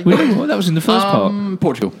 What? That was in the first part.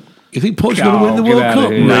 Portugal. You think Portugal will win the get World out Cup? of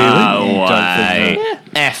here. Really? No Don't think way.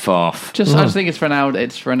 F off. I just think it's for an hour. I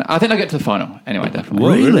think they'll get to the final. Anyway,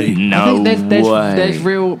 definitely. Really? No I think there's way.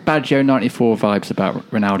 real Baggio 94 vibes about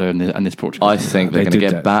Ronaldo and this Portugal. I think they're They going to did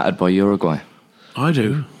get that. battered by Uruguay. I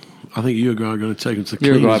do. I think Uruguay are going to take them to the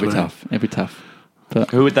Uruguay cleaners, will be man. tough. It'll be tough. But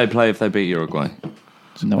Who would they play if they beat Uruguay?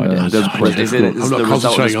 no idea. Is it I'm not the result of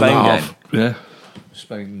the concentrating on Spain that game? half. Yeah.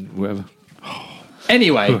 Spain, whatever.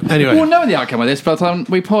 Anyway, Anyway. we'll know the outcome of this by the time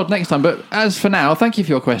we pod next time. But as for now, thank you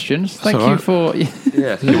for your questions. Thank all you right. for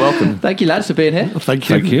Yeah, you're welcome. thank you, lads, for being here. Thank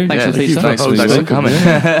you. Thank you. Thanks for the pizza. Thanks for coming.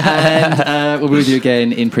 And we'll be with you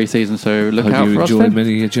again in pre-season. So look Hope out you for us. enjoy Then.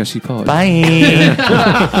 many Jesse parties. Bye.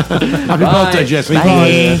 Happy birthday, Jesse. Bye.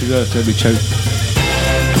 Bye. Happy birthday, be choked.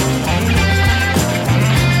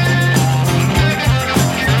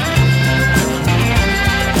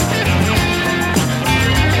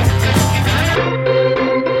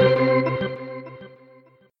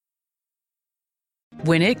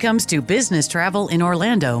 When it comes to business travel in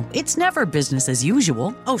Orlando, it's never business as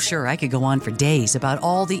usual. Oh, sure, I could go on for days about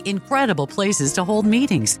all the incredible places to hold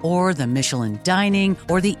meetings, or the Michelin dining,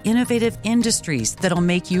 or the innovative industries that'll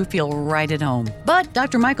make you feel right at home. But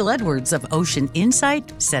Dr. Michael Edwards of Ocean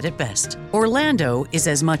Insight said it best. Orlando is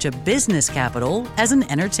as much a business capital as an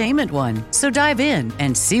entertainment one. So dive in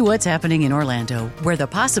and see what's happening in Orlando, where the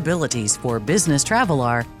possibilities for business travel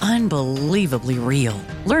are unbelievably real.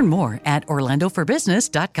 Learn more at orlandoforbusiness.com.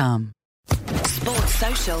 Sports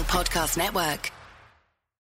Social Podcast Network.